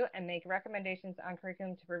 review and make recommendations on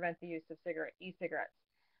curriculum to prevent the use of e-cigarettes.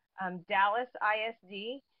 Dallas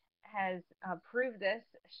ISD has approved this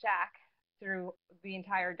SHAC through the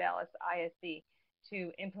entire Dallas ISD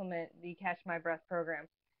to implement the Catch My Breath program.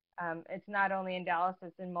 It's not only in Dallas,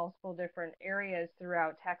 it's in multiple different areas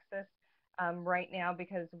throughout Texas right now,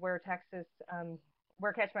 because where Catch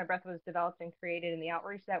My Breath was developed and created and the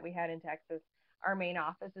outreach that we had in Texas, our main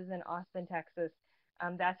office is in Austin, Texas.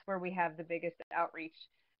 That's where we have the biggest outreach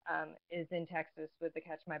is in Texas with the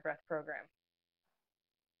Catch My Breath program.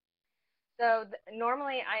 So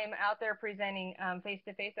normally I am out there presenting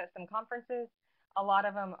face-to-face at some conferences. A lot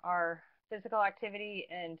of them are physical activity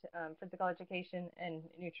and physical education and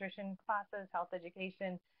nutrition classes, health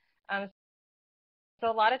education. So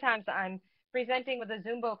a lot of times I'm presenting with a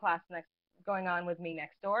Zumba class going on with me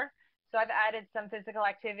next door. So I've added some physical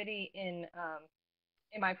activity in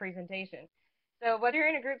my presentation. So whether you're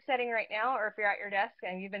in a group setting right now or if you're at your desk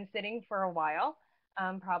and you've been sitting for a while,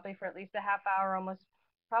 probably for at least a half hour,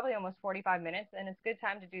 probably almost 45 minutes, and it's a good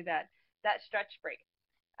time to do that stretch break.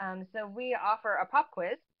 So we offer a pop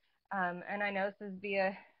quiz, and I know this is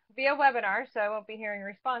via webinar, so I won't be hearing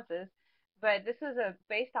responses, but this is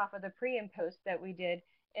based off of the pre and post that we did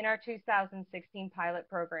in our 2016 pilot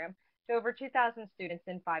program to over 2,000 students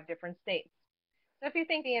in 5 different states. So if you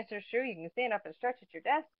think the answer is true, you can stand up and stretch at your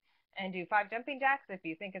desk and do 5 jumping jacks. If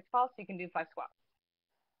you think it's false, you can do 5 squats.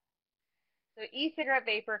 So e-cigarette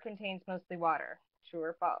vapor contains mostly water. True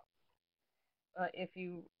or false? If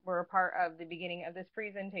you were a part of the beginning of this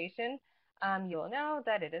presentation, you will know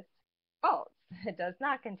that it is false. It does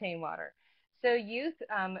not contain water. So youth,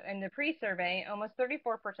 in the pre-survey, almost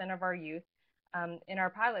 34% of our youth in our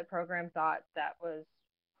pilot program thought that was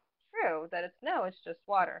true, that it's just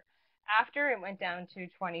water. After, it went down to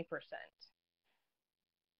 20%.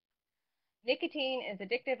 Nicotine is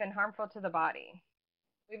addictive and harmful to the body.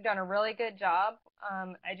 We've done a really good job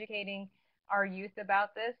educating our youth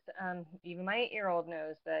about this. Even my 8-year-old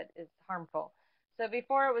knows that it's harmful. So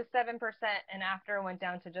before it was 7%, and after it went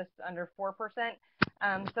down to just under 4%.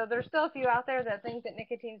 So there's still a few out there that think that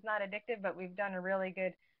nicotine's not addictive, but we've done a really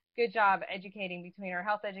good job educating between our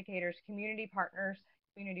health educators, community partners,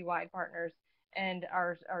 community-wide partners, and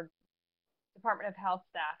our Department of Health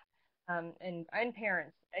staff and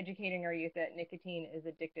parents, educating our youth that nicotine is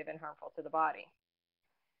addictive and harmful to the body.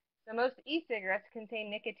 So most e-cigarettes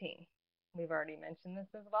contain nicotine. We've already mentioned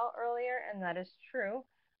this as well earlier, and that is true.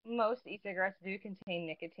 Most e-cigarettes do contain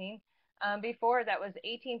nicotine. Before, that was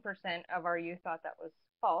 18% of our youth thought that was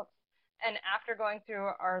false. And after going through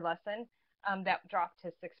our lesson, that dropped to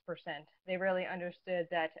 6%. They really understood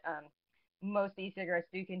that most e-cigarettes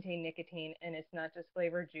do contain nicotine, and it's not just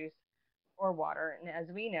flavored juice or water. And as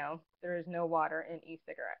we know, there is no water in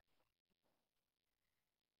e-cigarettes.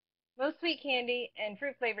 Most sweet candy and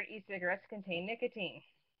fruit-flavored e-cigarettes contain nicotine.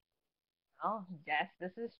 Well, yes,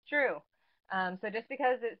 this is true. So just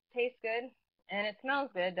because it tastes good and it smells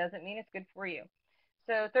good doesn't mean it's good for you.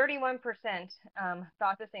 So 31%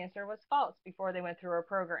 thought this answer was false before they went through our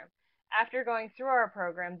program. After going through our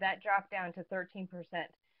program, that dropped down to 13%.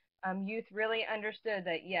 Youth really understood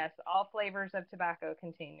that, yes, all flavors of tobacco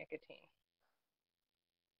contain nicotine.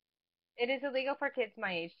 It is illegal for kids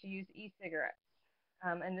my age to use e-cigarettes.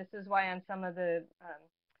 And this is why on some of the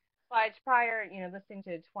slides prior, listening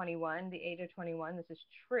to 21, the age of 21, this is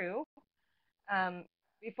true.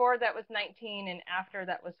 Before that was 19, and after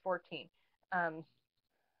that was 14.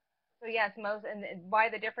 So yes, and why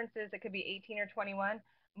the difference is it could be 18 or 21.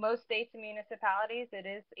 Most states and municipalities, it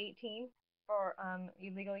is 18 for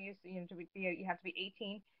illegal use. You have to be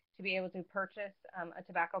 18 to be able to purchase a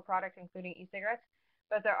tobacco product, including e-cigarettes.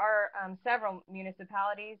 But there are several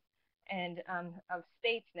municipalities and of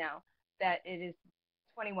states now that it is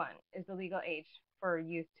 21 is the legal age for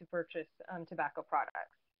youth to purchase tobacco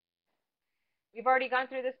products. We've already gone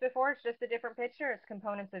through this before. It's just a different picture. It's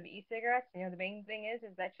components of e-cigarettes. The main thing is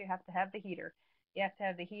that you have to have the heater. You have to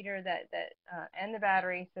have the heater and the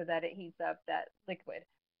battery so that it heats up that liquid,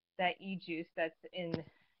 that e-juice that's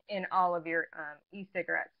in all of your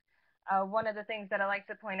e-cigarettes. One of the things that I like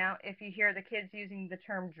to point out, if you hear the kids using the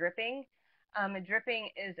term dripping, dripping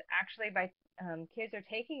is actually by kids are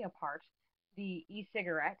taking apart the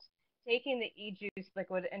e-cigarette, taking the e-juice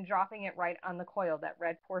liquid and dropping it right on the coil, that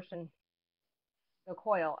red portion, the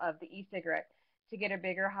coil of the e-cigarette, to get a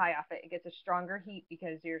bigger high off it. It gets a stronger heat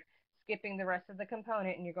because you're skipping the rest of the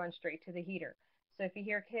component and you're going straight to the heater. So if you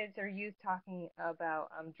hear kids or youth talking about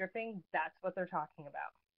dripping, that's what they're talking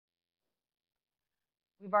about.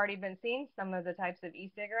 We've already been seeing some of the types of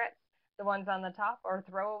e-cigarettes. The ones on the top are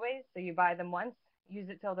throwaways, so you buy them once, use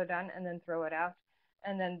it till they're done, and then throw it out.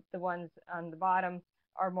 And then the ones on the bottom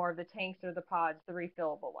are more of the tanks or the pods, the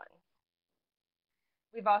refillable ones.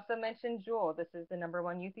 We've also mentioned Juul. This is the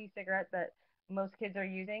 #1 youth e-cigarette that most kids are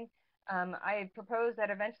using. I propose that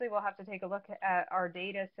eventually we'll have to take a look at our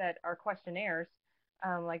data set, our questionnaires,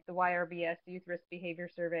 like the YRBS, Youth Risk Behavior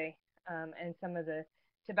Survey, and some of the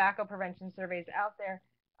tobacco prevention surveys out there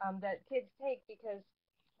that kids take, because,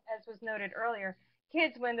 as was noted earlier,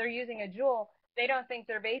 kids, when they're using a Juul, they don't think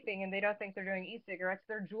they're vaping and they don't think they're doing e-cigarettes,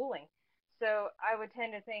 they're juuling. So I would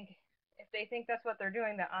tend to think, if they think that's what they're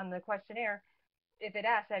doing, that on the questionnaire, if it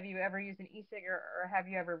asks, have you ever used an e-cigarette or have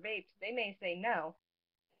you ever vaped, they may say no,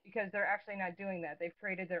 because they're actually not doing that. They've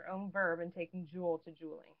created their own verb and taken Juul to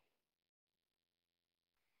juuling.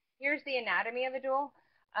 Here's the anatomy of a Juul.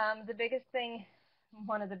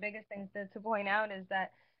 One of the biggest things to point out is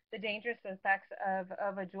that the dangerous effects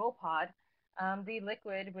of a Juul pod, the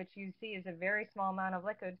liquid, which you see is a very small amount of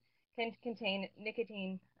liquid, can contain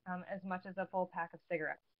nicotine as much as a full pack of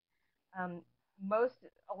cigarettes. Um,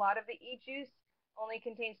 a lot of the e-juice only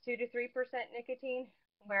contains 2 to 3% nicotine,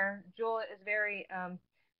 where Juul is very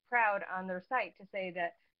proud on their site to say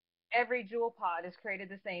that every Juul pod is created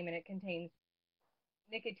the same and it contains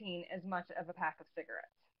nicotine as much of a pack of cigarettes.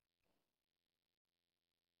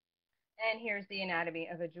 And here's the anatomy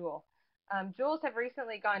of a Juul. Juuls have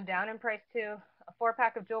recently gone down in price too. A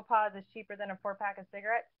 4-pack of Juul pods is cheaper than a 4-pack of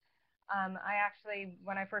cigarettes. I actually,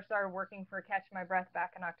 when I first started working for Catch My Breath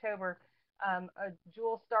back in October, a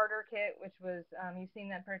Juul starter kit, which was, you've seen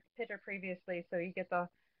that picture previously, so you get the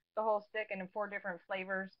whole stick and in 4 different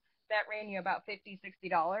flavors. That ran you about $50,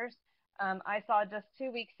 $60. I saw just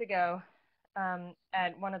 2 weeks ago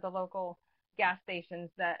at one of the local gas stations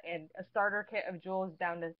that a starter kit of Juul is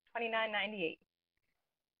down to $29.98.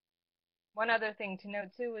 One other thing to note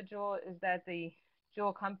too with Juul is that the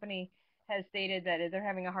Juul company has stated that they're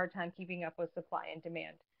having a hard time keeping up with supply and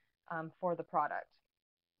demand for the product.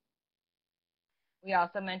 We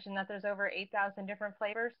also mentioned that there's over 8,000 different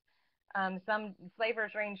flavors. Some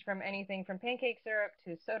flavors range from anything from pancake syrup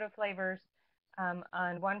to soda flavors.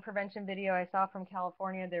 On one prevention video I saw from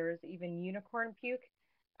California, there was even unicorn puke,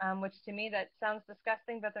 which to me that sounds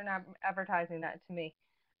disgusting, but they're not advertising that to me.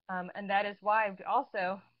 And that is why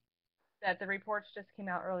also that the reports just came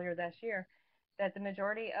out earlier this year that the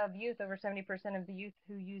majority of youth, over 70% of the youth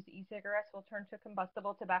who use e-cigarettes, will turn to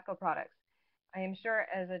combustible tobacco products. I am sure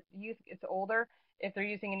as a youth gets older, if they're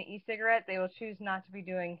using an e-cigarette, they will choose not to be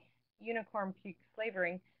doing unicorn puke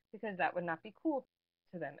flavoring because that would not be cool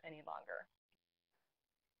to them any longer.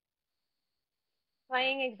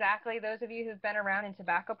 Playing exactly, those of you who've been around in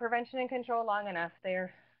tobacco prevention and control long enough,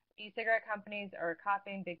 their e-cigarette companies are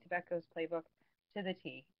copying Big Tobacco's playbook to the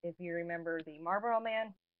T. If you remember the Marlboro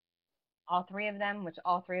Man, all 3 of them, which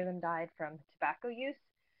all 3 of them died from tobacco use.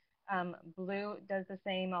 Blue does the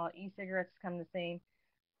same. All e-cigarettes come the same.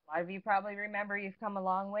 A lot of you probably remember You've Come a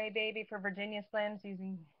Long Way, Baby for Virginia Slims,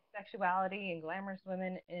 using sexuality and glamorous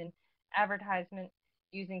women in advertisement,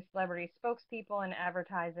 using celebrity spokespeople in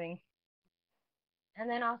advertising, and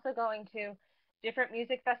then also going to different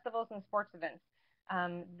music festivals and sports events.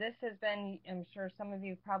 This has been, I'm sure some of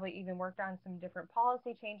you probably even worked on some different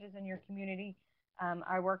policy changes in your community.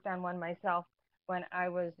 I worked on one myself when I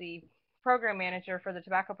was the program manager for the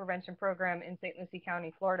tobacco prevention program in St. Lucie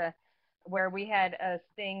County, Florida, where we had a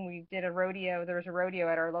sting. We did a rodeo. There was a rodeo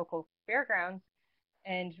at our local fairgrounds,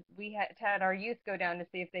 and we had our youth go down to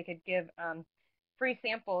see if they could give free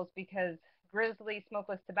samples because Grizzly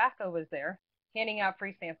Smokeless Tobacco was there, handing out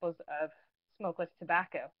free samples of smokeless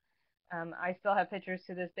tobacco. I still have pictures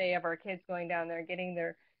to this day of our kids going down there getting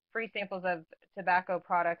their free samples of tobacco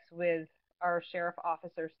products with our sheriff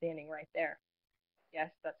officer standing right there. Yes,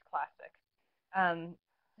 that's classic.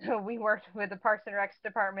 So we worked with the Parks and Recs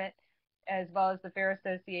department as well as the Fair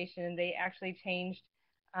Association. They actually changed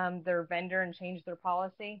their vendor and changed their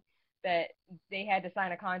policy that they had to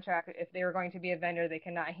sign a contract. If they were going to be a vendor, they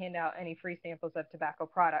cannot hand out any free samples of tobacco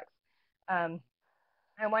products.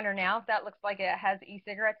 I wonder now if that looks like it has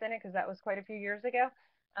e-cigarettes in it, because that was quite a few years ago.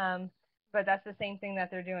 But that's the same thing that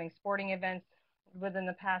they're doing. Sporting events within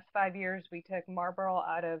the past 5 years, we took Marlboro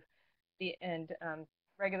out of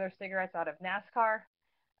regular cigarettes out of NASCAR.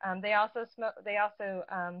 They also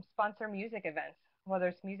sponsor music events, whether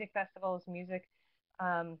it's music festivals,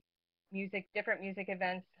 different music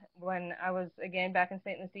events. When I was again back in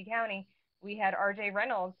St. Lucie County, we had R.J.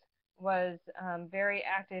 Reynolds was very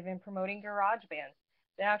active in promoting garage bands.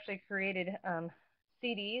 They actually created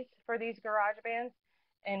CDs for these garage bands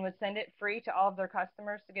and would send it free to all of their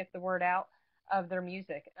customers to get the word out of their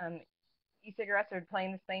music. E-cigarettes are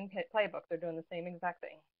playing the same playbook. They're doing the same exact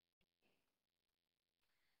thing.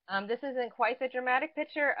 This isn't quite the dramatic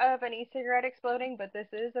picture of an e-cigarette exploding, but this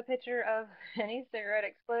is a picture of an e-cigarette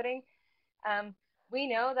exploding. We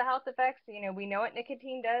know the health effects. We know what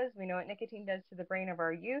nicotine does. We know what nicotine does to the brain of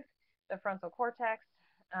our youth, the frontal cortex.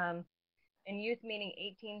 And youth meaning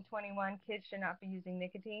 18-21, kids should not be using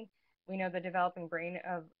nicotine. We know the developing brain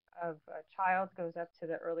of a child goes up to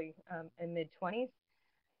the early and mid-20s.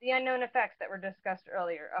 The unknown effects that were discussed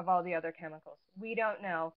earlier of all the other chemicals. We don't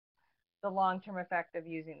know the long-term effect of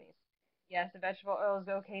using these. Yes, the vegetable oil is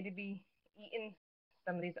okay to be eaten.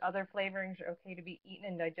 Some of these other flavorings are okay to be eaten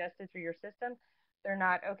and digested through your system. They're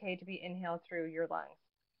not okay to be inhaled through your lungs.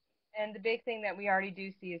 And the big thing that we already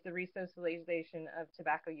do see is the resocialization of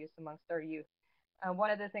tobacco use amongst our youth. One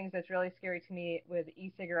of the things that's really scary to me with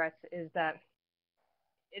e-cigarettes is that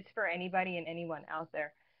it's for anybody and anyone out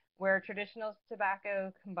there. Where traditional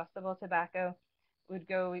tobacco, combustible tobacco, would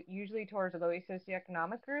go usually towards low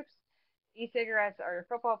socioeconomic groups, E-cigarettes are your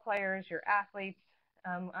football players, your athletes.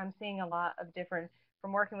 I'm seeing a lot of different,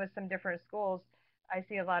 from working with some different schools, I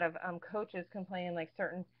see a lot of coaches complaining, like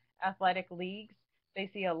certain athletic leagues, they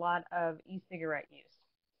see a lot of e-cigarette use.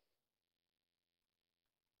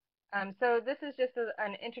 So this is just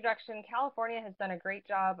an introduction. California has done a great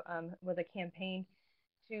job with a campaign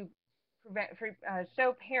to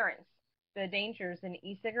show parents the dangers in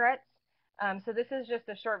e-cigarettes. So this is just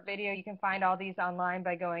a short video. You can find all these online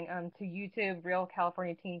by going to YouTube, Real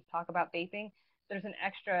California Teens Talk About Vaping. There's an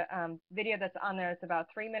extra video that's on there. It's about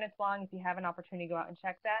 3 minutes long. If you have an opportunity, go out and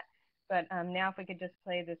check that. But now if we could just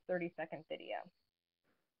play this 30-second video.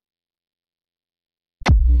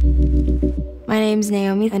 My name's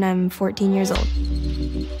Naomi, and I'm 14 years old.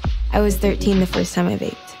 I was 13 the first time I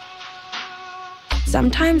vaped.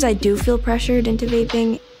 Sometimes I do feel pressured into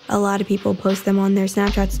vaping. A lot of people post them on their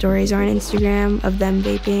Snapchat stories or on Instagram of them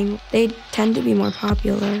vaping. They tend to be more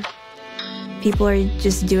popular. People are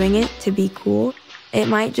just doing it to be cool. It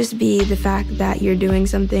might just be the fact that you're doing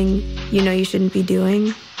something you know you shouldn't be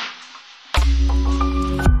doing.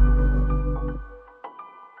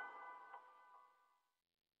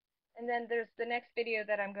 And then there's the next video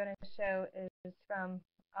that I'm going to show is from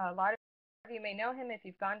a lot of you may know him if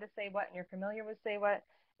you've gone to Say What and you're familiar with Say What,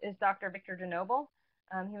 is Dr. Victor DeNoble.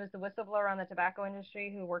 He was the whistleblower on the tobacco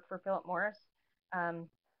industry who worked for Philip Morris.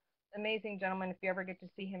 Amazing gentleman. If you ever get to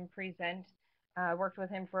see him present, worked with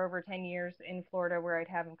him for over 10 years in Florida where I'd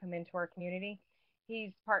have him come into our community.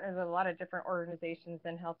 He's partnered with a lot of different organizations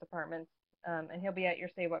and health departments, and he'll be at your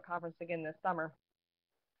Say What conference again this summer.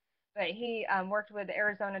 But he worked with the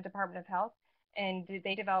Arizona Department of Health, and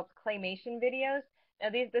they developed claymation videos. Now,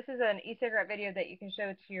 this is an e-cigarette video that you can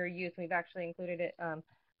show to your youth. We've actually included it on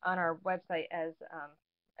our website as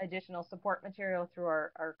additional support material through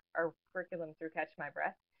our curriculum through Catch My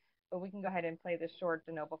Breath. But we can go ahead and play this short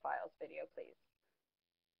DeNoble Files video, please.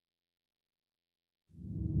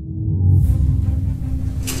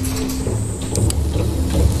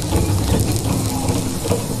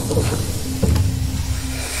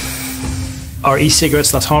 Are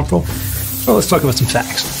e-cigarettes less harmful? Well, let's talk about some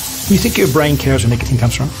facts. Do you think your brain cares where nicotine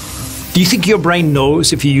comes from? Do you think your brain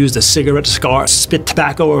knows if you used a cigarette, cigar, spit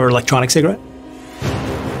tobacco, or electronic cigarette?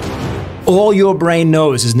 All your brain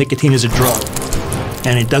knows is nicotine is a drug,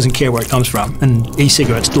 and it doesn't care where it comes from, and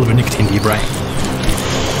e-cigarettes deliver nicotine to your brain.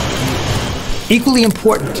 Equally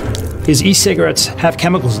important is e-cigarettes have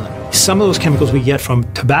chemicals in them. Some of those chemicals we get from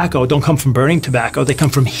tobacco don't come from burning tobacco, they come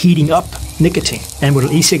from heating up nicotine. And what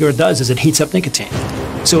an e-cigarette does is it heats up nicotine.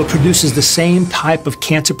 So it produces the same type of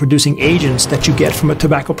cancer-producing agents that you get from a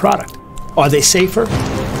tobacco product. Are they safer?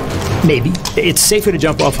 Maybe. It's safer to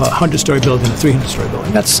jump off a 100-story building than a 300-story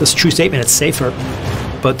building. That's a true statement, it's safer,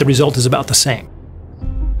 but the result is about the same.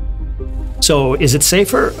 So is it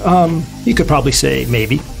safer? You could probably say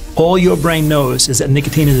maybe. All your brain knows is that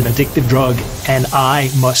nicotine is an addictive drug, and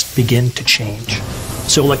I must begin to change.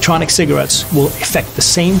 So electronic cigarettes will effect the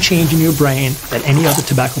same change in your brain that any other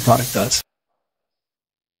tobacco product does.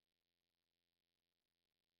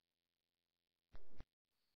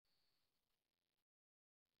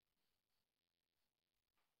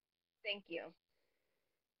 Thank you.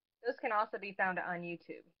 Those can also be found on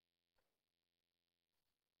YouTube.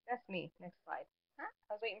 That's me. Next slide. Huh?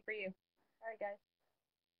 I was waiting for you. Sorry, guys.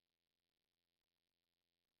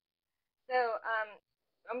 So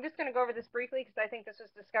I'm just going to go over this briefly because I think this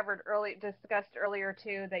was discussed earlier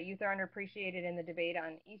too, that youth are underappreciated in the debate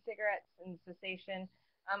on e-cigarettes and cessation.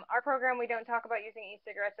 Our program, we don't talk about using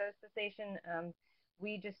e-cigarettes as cessation.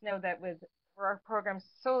 We just know that our program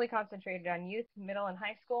solely concentrated on youth, middle, and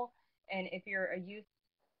high school. And if you're a youth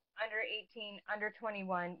under 18, under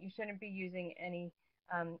 21, you shouldn't be using any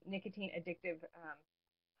nicotine addictive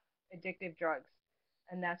drugs.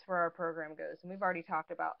 And that's where our program goes. And we've already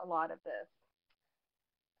talked about a lot of this.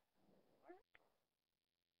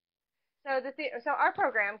 So our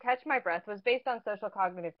program, Catch My Breath, was based on social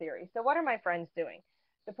cognitive theory. So what are my friends doing?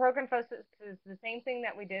 The program focuses the same thing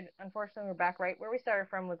that we did. Unfortunately, we're back right where we started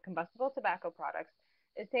from with combustible tobacco products,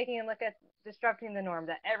 is taking a look at disrupting the norm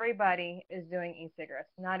that everybody is doing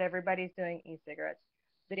e-cigarettes. Not everybody's doing e-cigarettes.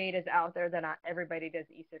 The data is out there that not everybody does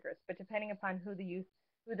e-cigarettes, but depending upon who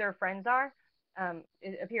their friends are,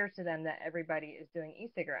 it appears to them that everybody is doing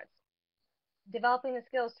e-cigarettes. Developing the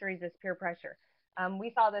skills to resist peer pressure.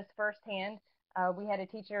 We saw this firsthand. We had a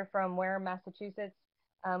teacher from Wareham, Massachusetts,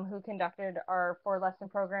 who conducted our 4-lesson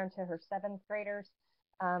program to her 7th graders.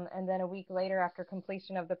 And then a week later, after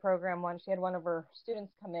completion of the program, she had one of her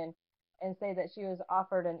students come in and say that she was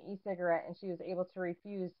offered an e-cigarette and she was able to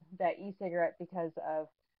refuse that e-cigarette because of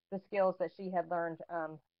the skills that she had learned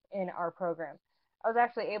in our program. I was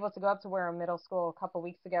actually able to go up to Wareham Middle School a couple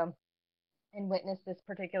weeks ago and witness this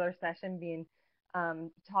particular session being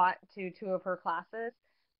taught to two of her classes.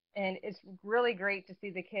 And it's really great to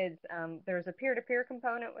see the kids. There's a peer-to-peer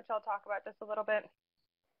component, which I'll talk about just a little bit.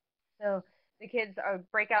 So the kids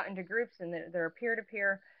break out into groups, and they're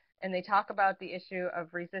peer-to-peer, and they talk about the issue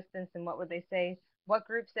of resistance and what would they say, what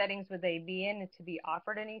group settings would they be in to be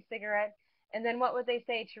offered an e-cigarette, and then what would they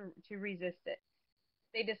say to resist it.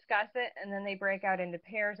 They discuss it, and then they break out into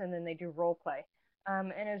pairs, and then they do role play.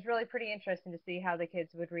 And it was really pretty interesting to see how the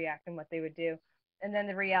kids would react and what they would do. And then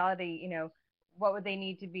the reality, what would they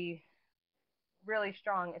need to be really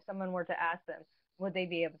strong if someone were to ask them, would they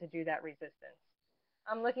be able to do that resistance?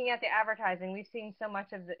 Looking at the advertising, we've seen so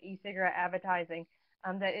much of the e-cigarette advertising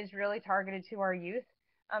that is really targeted to our youth.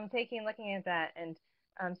 Looking at that and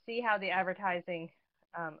see how the advertising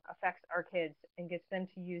affects our kids and gets them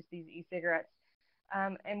to use these e-cigarettes.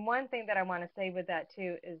 And one thing that I want to say with that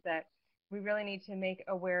too is that we really need to make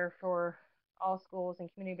aware for all schools and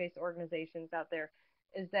community-based organizations out there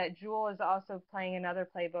is that Juul is also playing another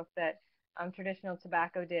playbook that traditional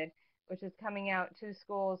tobacco did, which is coming out to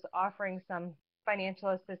schools offering some financial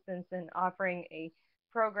assistance and offering a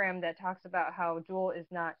program that talks about how Juul is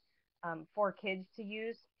not for kids to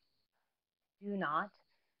use. Do not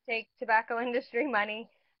take tobacco industry money.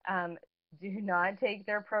 Do not take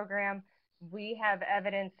their program. We have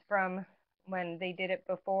evidence from when they did it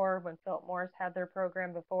before, when Philip Morris had their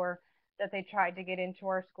program before, that they tried to get into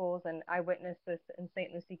our schools, and I witnessed this in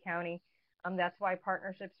St. Lucie County. That's why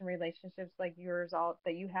partnerships and relationships like yours, all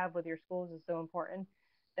that you have with your schools, is so important.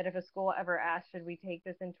 That if a school ever asks, should we take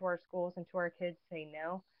this into our schools and to our kids, say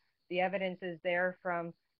no. The evidence is there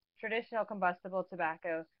from traditional combustible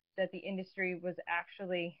tobacco that the industry was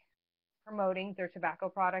actually promoting their tobacco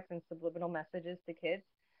products and subliminal messages to kids.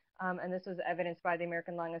 And this was evidenced by the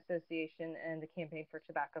American Lung Association and the Campaign for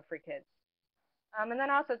Tobacco-Free Kids. And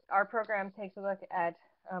then also our program takes a look at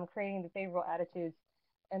creating the favorable attitudes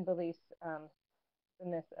and beliefs, the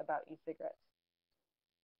myths about e-cigarettes.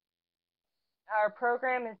 Our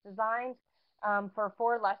program is designed for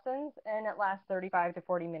 4 lessons, and it lasts 35 to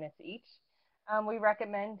 40 minutes each. We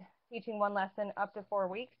recommend teaching one lesson up to 4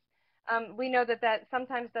 weeks. We know that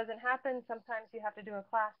sometimes doesn't happen. Sometimes you have to do a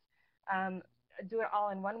class, do it all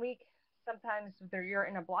in 1 week. Sometimes you're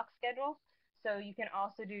in a block schedule, so you can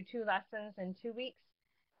also do 2 lessons in 2 weeks.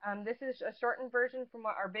 This is a shortened version from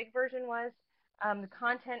what our big version was. The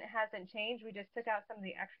content hasn't changed. We just took out some of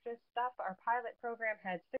the extra stuff. Our pilot program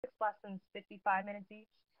had 6 lessons, 55 minutes each.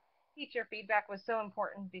 Teacher feedback was so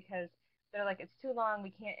important because they're like, it's too long. We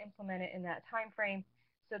can't implement it in that time frame.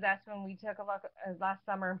 So that's when we took a look last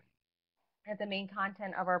summer at the main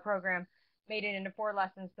content of our program, made it into 4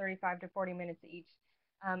 lessons, 35 to 40 minutes each.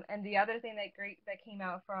 And the other thing that came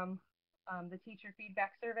out from the teacher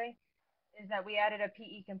feedback survey is that we added a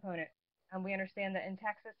PE component. We understand that in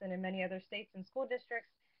Texas and in many other states and school districts,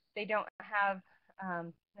 they don't have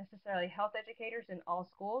necessarily health educators in all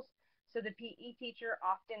schools. So the PE teacher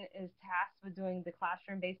often is tasked with doing the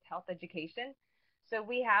classroom-based health education. So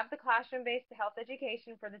we have the classroom-based health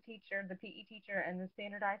education for the teacher, the PE teacher, and the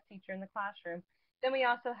standardized teacher in the classroom. Then we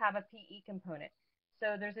also have a PE component.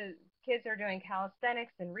 So kids are doing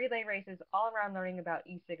calisthenics and relay races all around learning about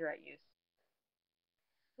e-cigarette use.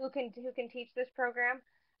 Who can teach this program?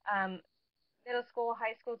 Middle school,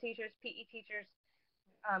 high school teachers, PE teachers,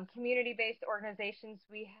 community-based organizations.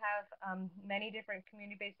 We have many different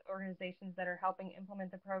community-based organizations that are helping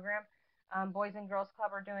implement the program. Boys and Girls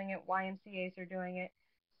Club are doing it. YMCAs are doing it.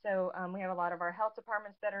 So we have a lot of our health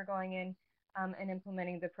departments that are going in and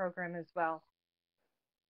implementing the program as well.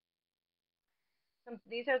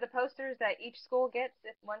 These are the posters that each school gets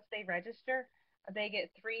once they register. They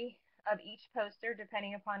get 3 of each poster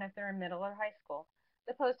depending upon if they're in middle or high school.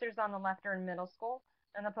 The posters on the left are in middle school,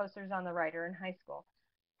 and the posters on the right are in high school.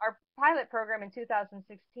 Our pilot program in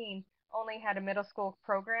 2016 only had a middle school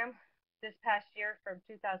program. This past year, from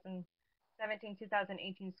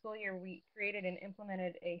 2017-2018 school year, we created and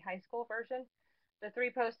implemented a high school version. The 3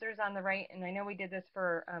 posters on the right, and I know we did this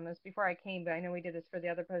for, it was before I came, but I know we did this for the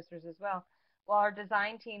other posters as well. While our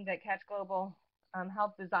design team at Catch Global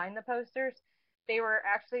helped design the posters, they were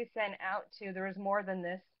actually sent out to, there was more than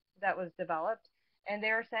this that was developed, and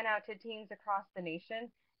they were sent out to teams across the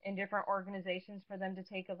nation in different organizations for them to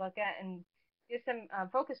take a look at and get some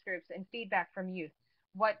focus groups and feedback from youth.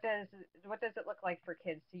 What does it look like for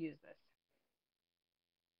kids to use this?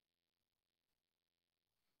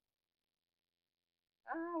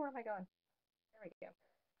 Where am I going? There we go.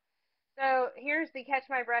 So here's the Catch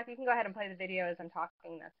My Breath. You can go ahead and play the video as I'm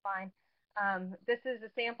talking. That's fine. This is a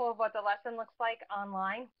sample of what the lesson looks like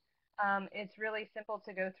online. It's really simple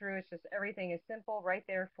to go through. It's just everything is simple right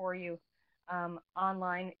there for you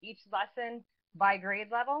online. Each lesson by grade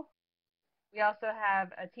level. We also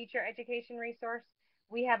have a teacher education resource.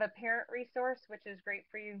 We have a parent resource, which is great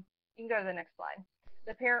for you. You can go to the next slide.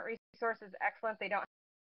 The parent resource is excellent. They don't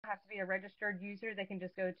have to be a registered user. They can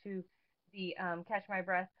just go to the Catch My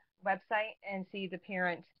Breath website and see the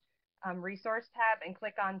parent resource tab and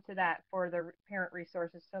click onto that for the parent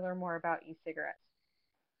resources to learn more about e-cigarettes.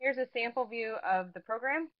 Here's a sample view of the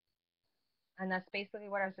program, and that's basically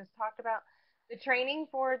what I was just talked about. The training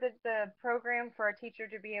for the program for a teacher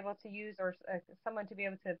to be able to use or someone to be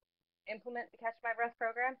able to implement the Catch My Breath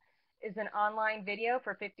program is an online video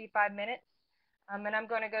for 55 minutes. And I'm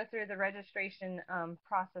going to go through the registration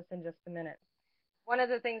process in just a minute. One of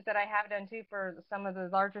the things that I have done too for some of the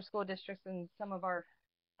larger school districts and some of our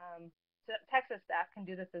Texas staff can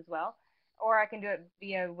do this as well, or I can do it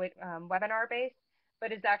via webinar based,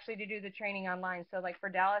 but it's actually to do the training online. So like for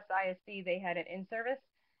Dallas ISD, they had an in-service,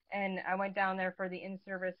 and I went down there for the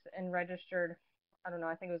in-service and registered, I don't know,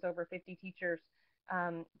 I think it was over 50 teachers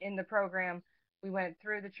in the program. We went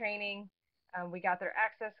through the training, we got their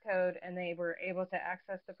access code, and they were able to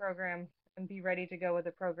access the program and be ready to go with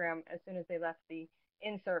the program as soon as they left the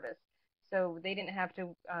in-service. So they didn't have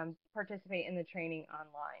to participate in the training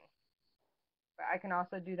online. But I can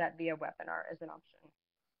also do that via webinar as an option.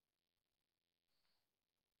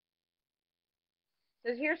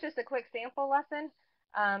 So here's just a quick sample lesson.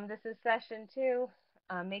 This is session 2,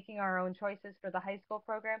 making our own choices for the high school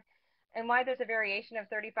program. And why there's a variation of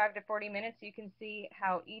 35 to 40 minutes, you can see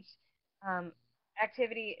how each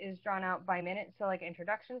activity is drawn out by minute. So like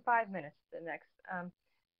introduction, 5 minutes. The next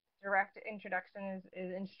direct introduction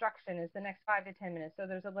is instruction is the next 5 to 10 minutes. So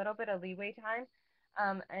there's a little bit of leeway time.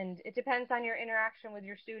 And it depends on your interaction with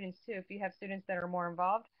your students too. If you have students that are more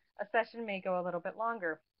involved, a session may go a little bit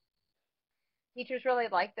longer. Teachers really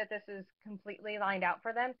like that this is completely lined out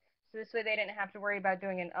for them. So this way they didn't have to worry about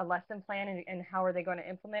doing a lesson plan and how are they going to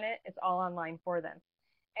implement it. It's all online for them.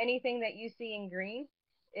 Anything that you see in green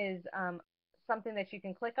is something that you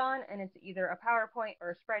can click on, and it's either a PowerPoint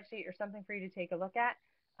or a spreadsheet or something for you to take a look at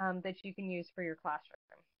that you can use for your classroom.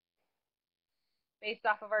 Based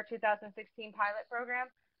off of our 2016 pilot program,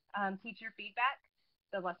 teacher feedback,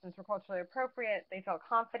 the lessons were culturally appropriate, they felt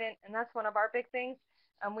confident, and that's one of our big things.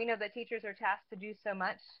 We know that teachers are tasked to do so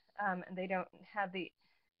much, and they don't have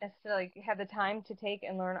necessarily have the time to take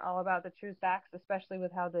and learn all about the true facts, especially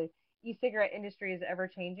with how the e-cigarette industry is ever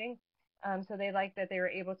changing. So they like that they were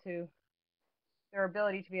able to, their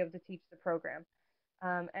ability to be able to teach the program.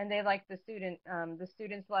 And they like the students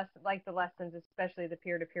like the lessons, especially the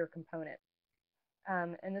peer-to-peer component.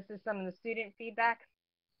 And this is some of the student feedback.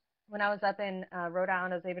 When I was up in Rhode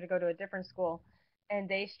Island, I was able to go to a different school, and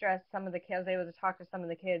they stressed some of the kids. I was able to talk to some of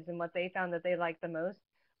the kids, and what they found that they liked the most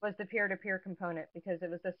was the peer-to-peer component, because it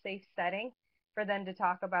was a safe setting for them to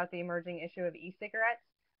talk about the emerging issue of e-cigarettes.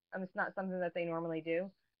 It's not something that they normally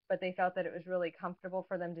do, but they felt that it was really comfortable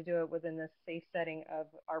for them to do it within this safe setting of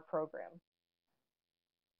our program.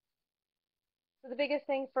 So the biggest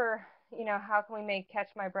thing for, how can we make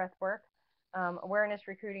Catch My Breath work? Awareness,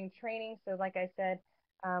 recruiting, training. So like I said,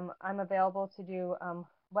 I'm available to do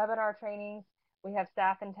webinar trainings. We have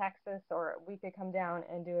staff in Texas, or we could come down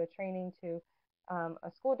and do a training to a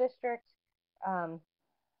school district. And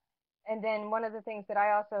then one of the things that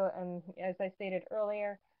I also am, as I stated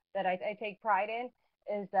earlier, that I take pride in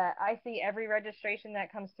is that I see every registration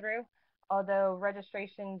that comes through. Although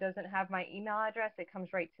registration doesn't have my email address, it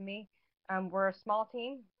comes right to me. We're a small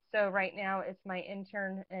team, so right now it's my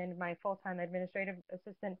intern and my full-time administrative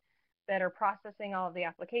assistant that are processing all of the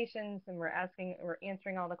applications, and we're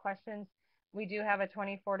answering all the questions. We do have a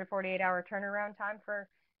 24 to 48-hour turnaround time for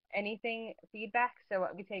anything feedback, so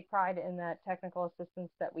we take pride in that technical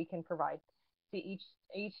assistance that we can provide to each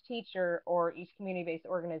teacher or each community-based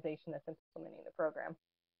organization that's implementing the program.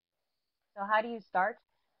 So how do you start?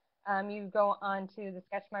 You go on to the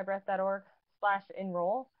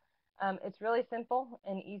sketchmybreath.org/enroll. It's really simple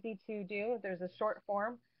and easy to do. There's a short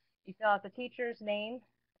form. You fill out the teacher's name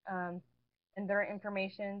and their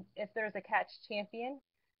information. If there's a catch champion,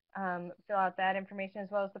 fill out that information as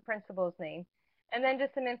well as the principal's name. And then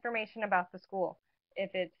just some information about the school.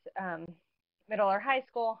 If it's middle or high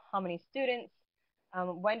school, how many students,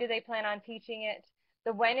 when do they plan on teaching it.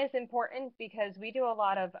 The when is important because we do a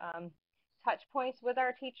lot of touch points with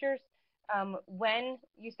our teachers. When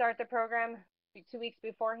you start the program, 2 weeks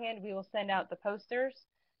beforehand, we will send out the posters.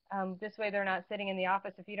 This way they're not sitting in the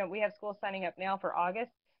office. We have schools signing up now for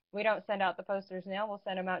August. We don't send out the posters now. We'll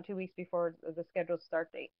send them out 2 weeks before the scheduled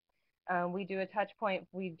start date. We do a touch point.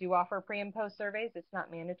 We do offer pre and post surveys. It's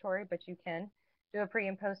not mandatory, but you can do a pre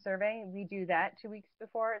and post survey. We do that 2 weeks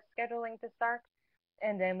before scheduling to start.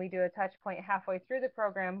 And then we do a touch point halfway through the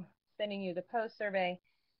program, sending you the post survey.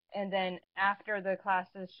 And then after the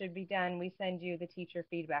classes should be done, we send you the teacher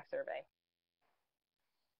feedback survey.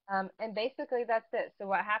 And basically that's it. So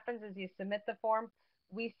what happens is you submit the form,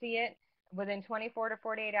 we see it. Within 24 to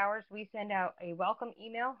 48 hours, we send out a welcome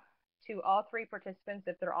email to all 3 participants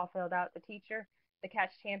if they're all filled out, the teacher, the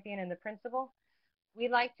catch champion, and the principal. We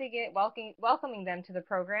like to get welcoming them to the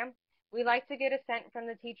program. We like to get a sent from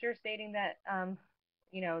the teacher stating that,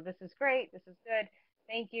 this is great, this is good,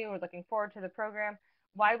 thank you, we're looking forward to the program.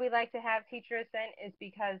 Why we like to have teacher assent is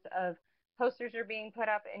because of posters are being put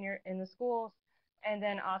up in the schools, and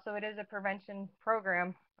then also it is a prevention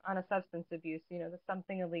program on a substance abuse, there's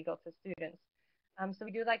something illegal to students. So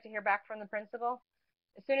we do like to hear back from the principal.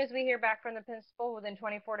 As soon as we hear back from the principal, within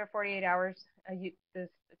 24 to 48 hours, the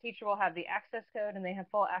teacher will have the access code and they have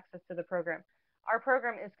full access to the program. Our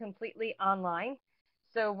program is completely online.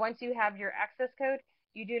 So once you have your access code,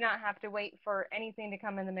 you do not have to wait for anything to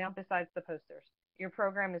come in the mail besides the posters. Your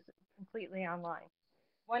program is completely online.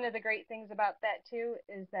 One of the great things about that too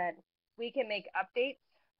is that we can make updates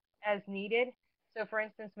as needed. So for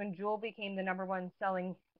instance, when Juul became the #1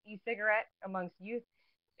 selling e-cigarette amongst youth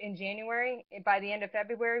in January, by the end of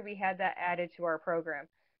February, we had that added to our program.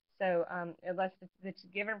 So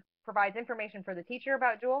provides information for the teacher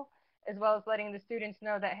about Juul, as well as letting the students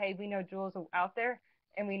know that, hey, we know Juul's out there,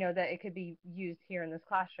 and we know that it could be used here in this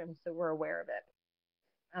classroom, so we're aware of it.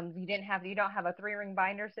 You don't have a 3-ring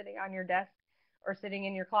binder sitting on your desk or sitting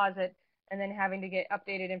in your closet and then having to get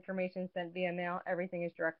updated information sent via mail. Everything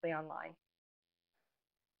is directly online.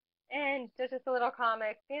 And just a little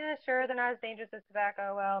comic. Yeah, sure, they're not as dangerous as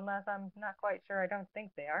tobacco. Well, I'm not quite sure. I don't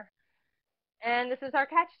think they are. And this is our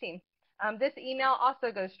catch team. This email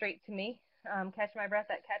also goes straight to me,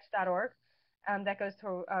 catchmybreath@catch.org. That goes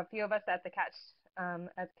to a few of us at the Catch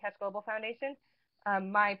Global Foundation.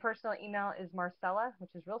 My personal email is Marcella,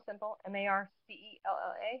 which is real simple,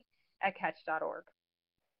 MARCELLA @catch.org.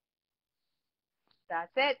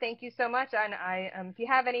 That's it. Thank you so much. And if you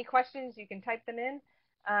have any questions, you can type them in.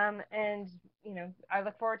 I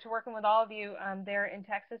look forward to working with all of you there in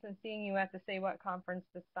Texas and seeing you at the Say What conference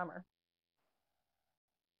this summer.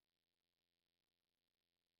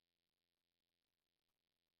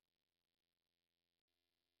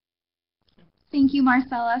 Thank you,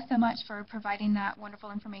 Marcella, so much for providing that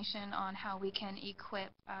wonderful information on how we can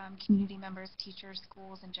equip community members, teachers,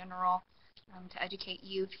 schools in general to educate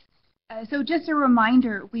youth. So just a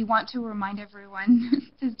reminder, we want to remind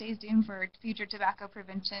everyone to stay tuned for future tobacco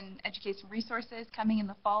prevention education resources coming in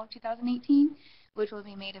the fall of 2018, which will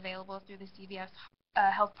be made available through the CVS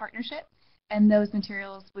Health Partnership. And those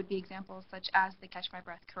materials would be examples such as the Catch My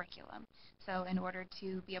Breath curriculum. So in order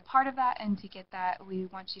to be a part of that and to get that, we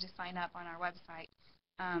want you to sign up on our website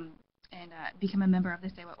and become a member of the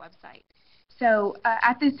Say What website. So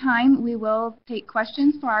at this time, we will take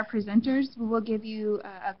questions for our presenters. We will give you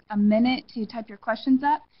a minute to type your questions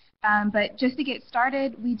up. But just to get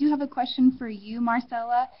started, we do have a question for you,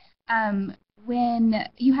 Marcella. When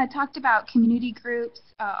you had talked about community groups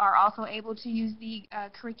are also able to use the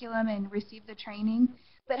curriculum and receive the training,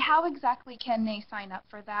 but how exactly can they sign up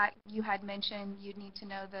for that? You had mentioned you'd need to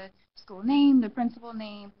know the school name, the principal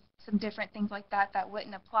name, some different things like that that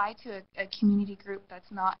wouldn't apply to a community group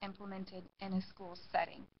that's not implemented in a school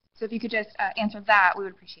setting. So if you could just answer that, we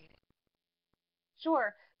would appreciate it.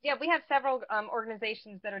 Sure. Yeah, we have several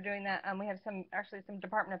organizations that are doing that. We have some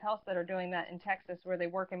Department of Health that are doing that in Texas where they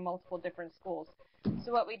work in multiple different schools.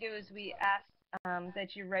 So what we do is we ask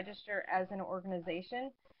that you register as an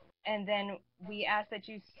organization, and then we ask that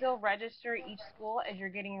you still register each school as you're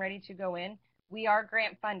getting ready to go in. We are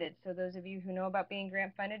grant funded, so those of you who know about being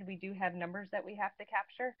grant funded, we do have numbers that we have to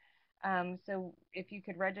capture. So if you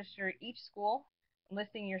could register each school,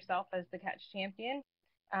 listing yourself as the Catch Champion,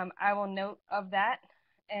 I will note of that.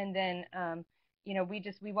 And then, we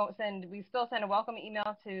still send a welcome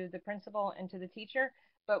email to the principal and to the teacher,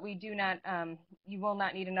 but we do not, you will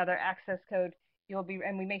not need another access code. Want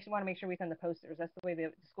to make sure we send the posters. That's the way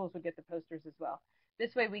the schools would get the posters as well.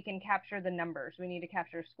 This way we can capture the numbers. We need to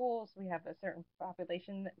capture schools. We have a certain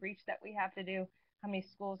population reach that we have to do, how many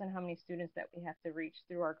schools and how many students that we have to reach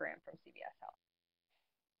through our grant from CVS Health.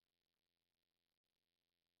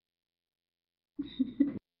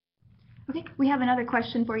 Okay, we have another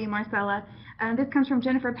question for you, Marcella. This comes from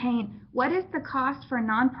Jennifer Payne. What is the cost for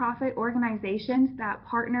nonprofit organizations that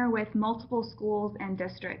partner with multiple schools and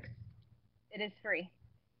districts? It is free.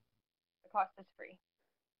 The cost is free.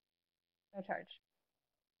 No charge.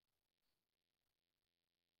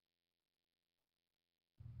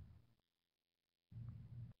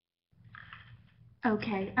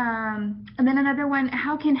 Okay. And then another one,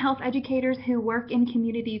 how can health educators who work in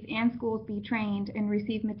communities and schools be trained and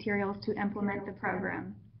receive materials to implement the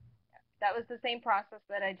program? That was the same process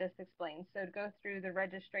that I just explained. So to go through the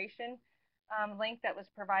registration link that was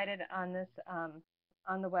provided on this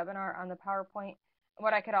on the webinar on the PowerPoint.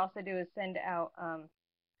 What I could also do is send out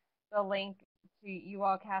the link to you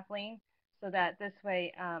all, Kathleen, so that this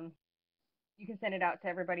way you can send it out to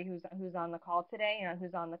everybody who's on the call today,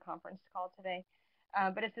 who's on the conference call today.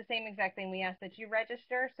 But it's the same exact thing. We ask that you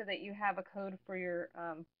register so that you have a code for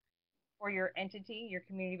your entity, your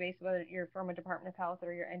community-based, whether you're from a Department of Health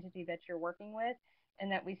or your entity that you're working with,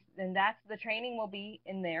 and that's the training will be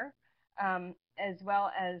in there, as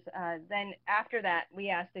well as then after that we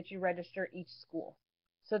ask that you register each school,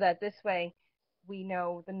 so that this way we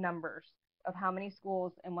know the numbers of how many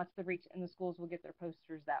schools and what's the reach, and the schools will get their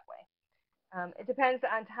posters that way. It depends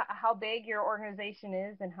on how big your organization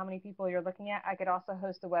is and how many people you're looking at. I could also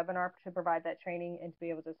host a webinar to provide that training and to be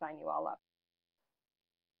able to sign you all up.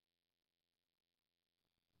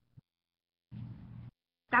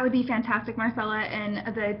 That would be fantastic, Marcella,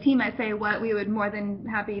 and the team at Say What, we would more than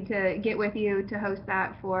happy to get with you to host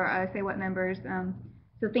that for Say What members.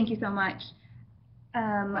 So thank you so much.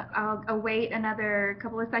 I'll await another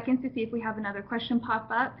couple of seconds to see if we have another question pop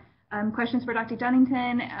up. Questions for Dr.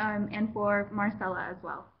 Dunnington and for Marcella as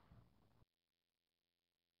well.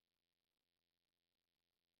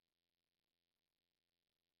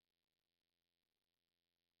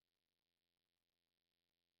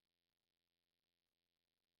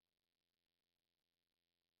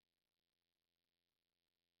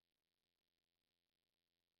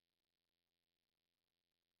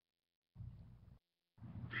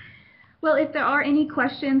 Well, if there are any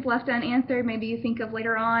questions left unanswered, maybe you think of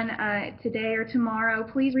later on today or tomorrow,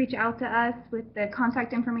 please reach out to us with the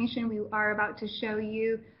contact information we are about to show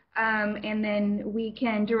you, and then we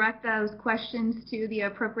can direct those questions to the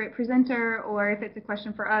appropriate presenter, or if it's a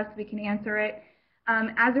question for us, we can answer it.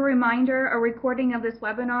 As a reminder, a recording of this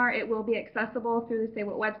webinar, it will be accessible through the Say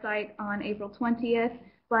What website on April 20th,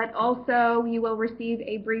 but also you will receive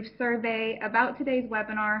a brief survey about today's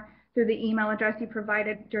webinar through the email address you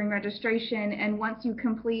provided during registration, and once you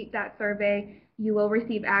complete that survey, you will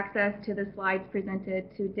receive access to the slides presented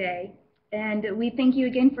today. And we thank you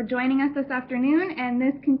again for joining us this afternoon, and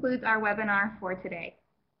this concludes our webinar for today.